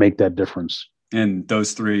to make that difference. And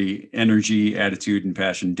those 3, energy, attitude, and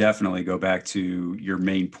passion, definitely go back to your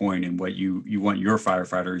main point, and what you want your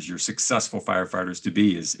firefighters, your successful firefighters, to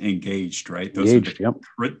be is engaged, right? Those engaged, are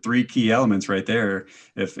the 3 key elements right there.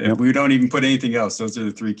 If we don't even put anything else, those are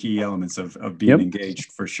the 3 key elements of being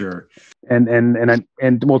engaged, for sure. And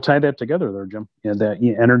we'll tie that together there, Jim. Yeah, that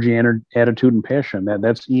energy, attitude, and passion.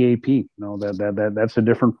 That's EAP. That's a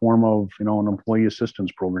different form of an employee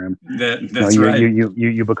assistance program. That's right.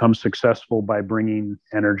 You become successful by bringing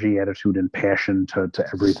energy, attitude, and passion to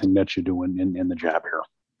everything that you do in the job here.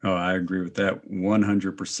 Oh, I agree with that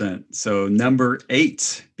 100%. So number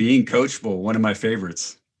 8, being coachable, one of my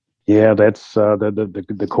favorites. Yeah, that's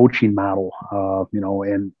the coaching model.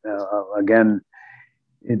 Again,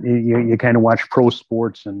 you kind of watch pro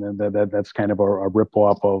sports, and that's kind of a rip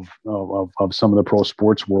off of some of the pro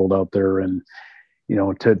sports world out there. And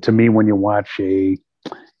to me, when you watch you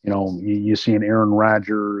see an Aaron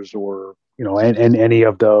Rodgers, or and any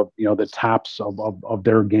of the tops of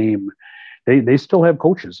their game, they still have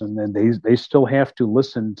coaches, and then they still have to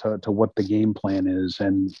listen to what the game plan is.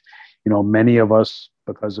 And many of us,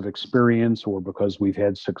 because of experience, or because we've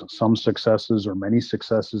had some successes or many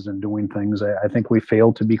successes in doing things, I think we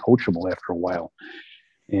fail to be coachable after a while.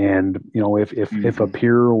 And if a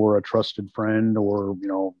peer or a trusted friend, or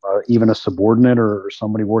even a subordinate, or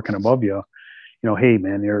somebody working above you, hey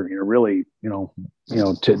man, you're really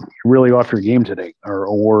really off your game today,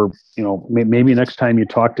 or maybe next time you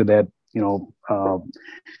talk to that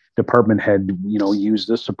department head, use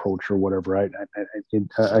this approach or whatever.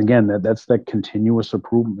 Again, that's that continuous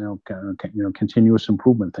improvement, continuous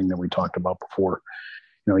improvement thing that we talked about before.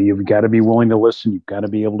 You've got to be willing to listen. You've got to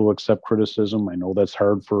be able to accept criticism. I know that's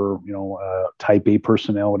hard for type A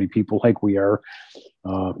personality people like we are,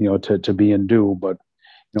 to be and do. But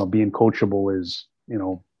being coachable is,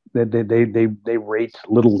 they rate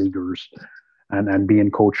little leaguers and being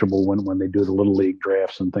coachable when they do the little league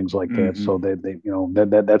drafts and things like that. So they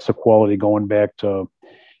that's a quality going back to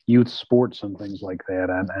youth sports and things like that,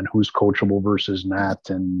 and who's coachable versus not.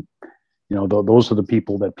 And those are the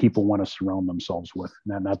people that people want to surround themselves with,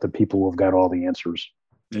 not the people who have got all the answers.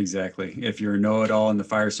 Exactly. If you're a know-it-all in the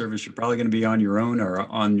fire service, you're probably going to be on your own or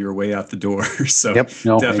on your way out the door. So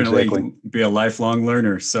definitely exactly. Be a lifelong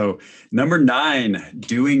learner. So number 9,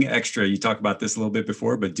 doing extra. You talked about this a little bit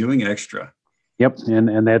before, but doing extra. Yep.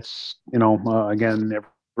 And that's, again,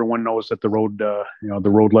 everyone knows that the road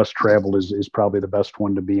less traveled is probably the best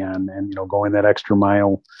one to be on. And, going that extra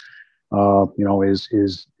mile,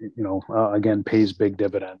 again, pays big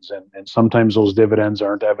dividends. And sometimes those dividends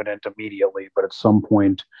aren't evident immediately, but at some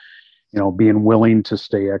point, being willing to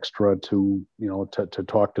stay extra to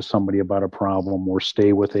talk to somebody about a problem or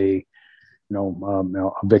stay with a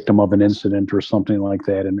victim of an incident or something like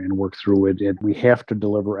that and work through it. We have to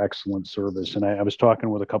deliver excellent service. And I was talking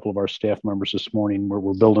with a couple of our staff members this morning where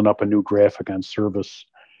we're building up a new graphic on service.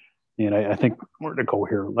 And I think, where to go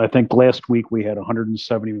here? I think last week we had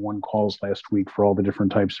 171 calls last week for all the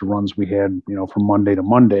different types of runs we had, from Monday to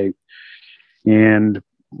Monday. And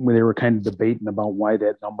they were kind of debating about why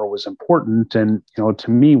that number was important. And, to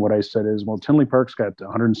me, what I said is, well, Tinley Park's got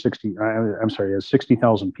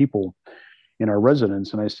 60,000 people in our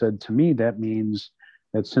residence. And I said, to me, that means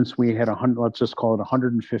that since we had let's just call it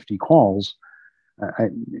 150 calls,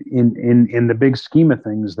 in the big scheme of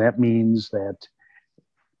things, that means that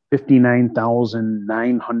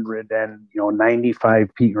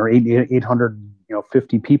 59,995 people or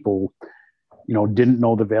 850 people, didn't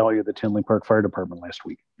know the value of the Tinley Park Fire Department last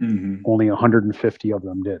week. Mm-hmm. Only 150 of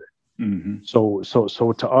them did it. Mm-hmm. So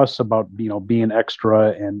to us about, being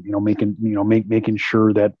extra and, making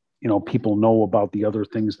sure that, people know about the other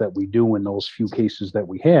things that we do in those few cases that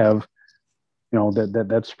we have,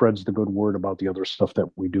 that spreads the good word about the other stuff that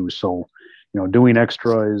we do. So, doing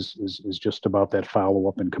extra is just about that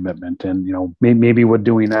follow-up and commitment. And, maybe with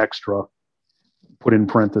doing extra, put in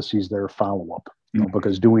parentheses there, follow-up,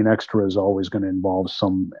 because doing extra is always going to involve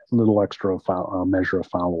some little extra measure of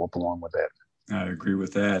follow-up along with that. I agree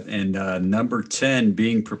with that. And number 10,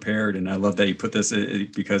 being prepared. And I love that you put this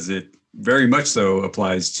because it very much so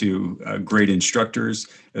applies to great instructors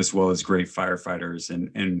as well as great firefighters.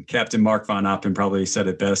 And Captain Mark Von Oppen probably said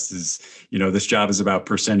it best is, this job is about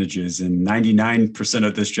percentages, and 99%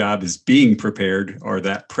 of this job is being prepared or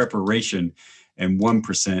that preparation, and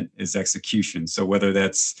 1% is execution. So whether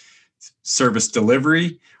that's service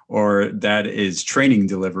delivery or that is training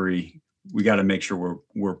delivery, we got to make sure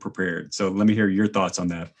we're prepared. So let me hear your thoughts on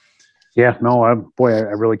that. Yeah, no, I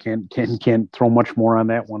really can't throw much more on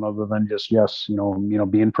that one other than just, yes,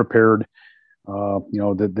 being prepared.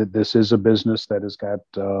 This is a business that has got,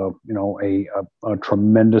 a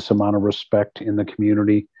tremendous amount of respect in the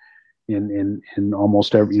community, in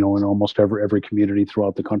almost every community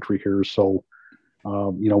throughout the country here. So,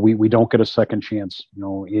 we don't get a second chance.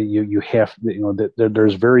 You have,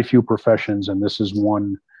 there's very few professions, and this is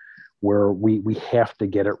one where we have to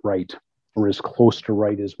get it right, or as close to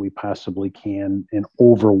right as we possibly can, an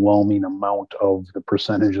overwhelming amount of the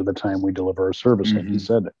percentage of the time we deliver our service. Mm-hmm. Like you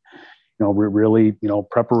said, really,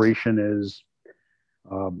 preparation is,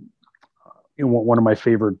 one of my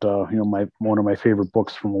favorite, one of my favorite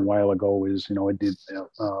books from a while ago is,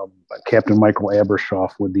 Captain Michael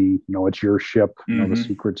Abrashoff with the, it's your ship, mm-hmm. The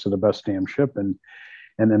secrets of the best damn ship. And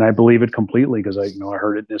I believe it completely because I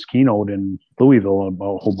heard it in his keynote in Louisville a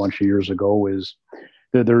whole bunch of years ago is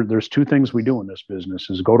there's two things we do in this business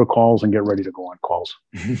is go to calls and get ready to go on calls.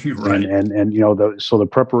 Right. And so the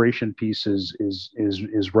preparation piece is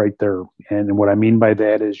right there. And what I mean by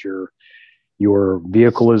that is your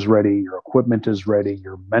vehicle is ready, your equipment is ready,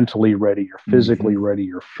 you're mentally ready, you're physically mm-hmm. ready,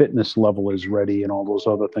 your fitness level is ready, and all those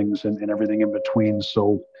other things and everything in between.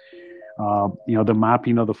 So the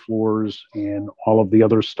mopping of the floors and all of the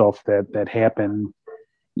other stuff that happen.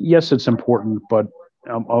 Yes, it's important, but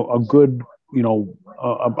a good,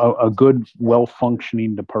 a good,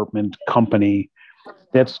 well-functioning department company,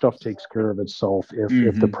 that stuff takes care of itself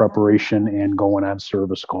if the preparation and going on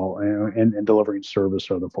service call and delivering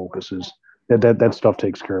service are the focuses. That stuff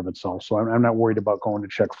takes care of itself. So I'm not worried about going to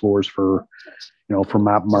check floors for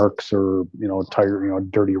mop marks or, tire,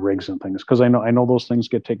 dirty rigs and things. Cause I know those things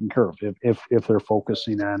get taken care of if they're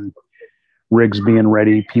focusing on rigs being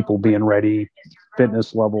ready, people being ready,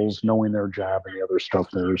 fitness levels, knowing their job and the other stuff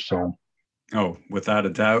there. So. Oh, without a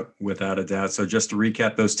doubt. So just to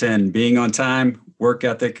recap those 10, being on time, work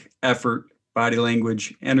ethic, effort, body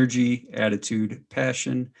language, energy, attitude,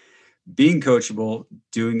 passion, being coachable,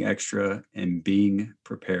 doing extra, and being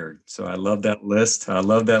prepared. So I love that list.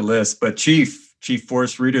 But Chief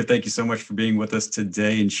Forrest Reeder, thank you so much for being with us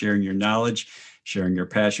today and sharing your knowledge, sharing your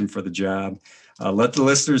passion for the job. Let the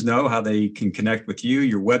listeners know how they can connect with you,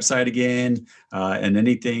 your website again, and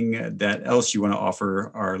anything that else you want to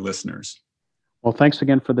offer our listeners. Well, thanks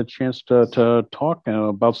again for the chance to talk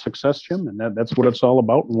about success, Jim, and that's what it's all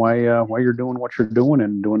about, and why you're doing what you're doing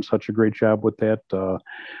and doing such a great job with that.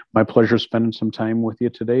 My pleasure spending some time with you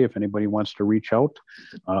today. If anybody wants to reach out,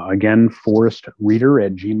 again,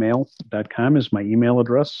 forrestreeder@gmail.com is my email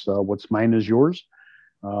address. What's mine is yours.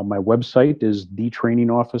 My website is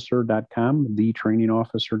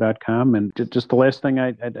thetrainingofficer.com, and just the last thing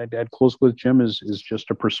I'd close with, Jim, is just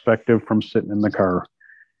a perspective from sitting in the car.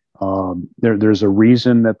 There's a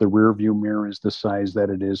reason that the rear view mirror is the size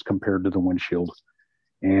that it is compared to the windshield.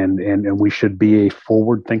 And we should be a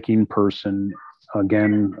forward thinking person,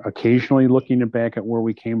 again, occasionally looking back at where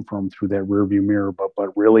we came from through that rear view mirror,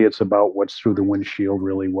 but really it's about what's through the windshield,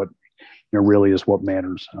 really what, really is what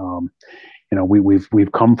matters.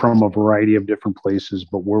 We've come from a variety of different places,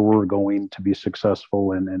 but where we're going to be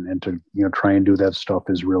successful and to, try and do that stuff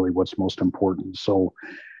is really what's most important. So,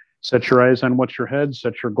 set your eyes on what's your head,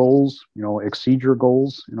 set your goals, exceed your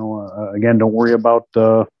goals. Again, don't worry about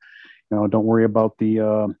the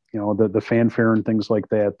fanfare and things like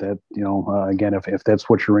that. Again, if that's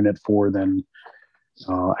what you're in it for, then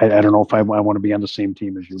I don't know if I want to be on the same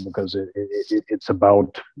team as you, because it's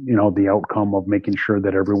about, the outcome of making sure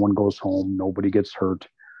that everyone goes home, nobody gets hurt,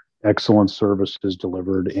 excellent service is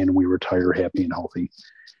delivered, and we retire happy and healthy.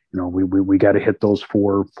 We got to hit those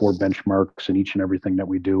four benchmarks in each and everything that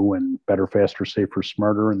we do, and better, faster, safer,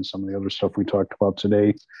 smarter, and some of the other stuff we talked about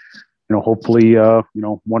today. Hopefully,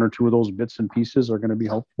 one or two of those bits and pieces are going to be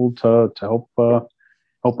helpful to help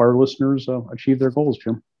our listeners achieve their goals,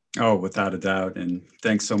 Jim. Oh, without a doubt. And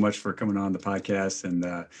thanks so much for coming on the podcast, and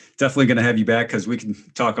definitely going to have you back because we can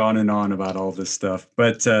talk on and on about all this stuff.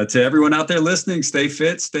 But to everyone out there listening, stay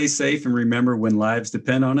fit, stay safe, and remember, when lives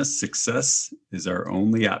depend on us, success is our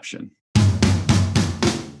only option.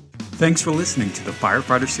 Thanks for listening to the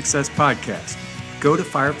Firefighter Success Podcast. Go to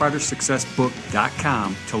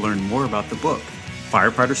firefightersuccessbook.com to learn more about the book,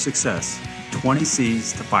 Firefighter Success, 20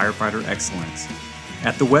 C's to Firefighter Excellence.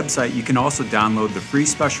 At the website, you can also download the free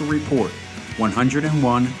special report,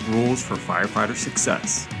 101 Rules for Firefighter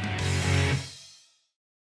Success.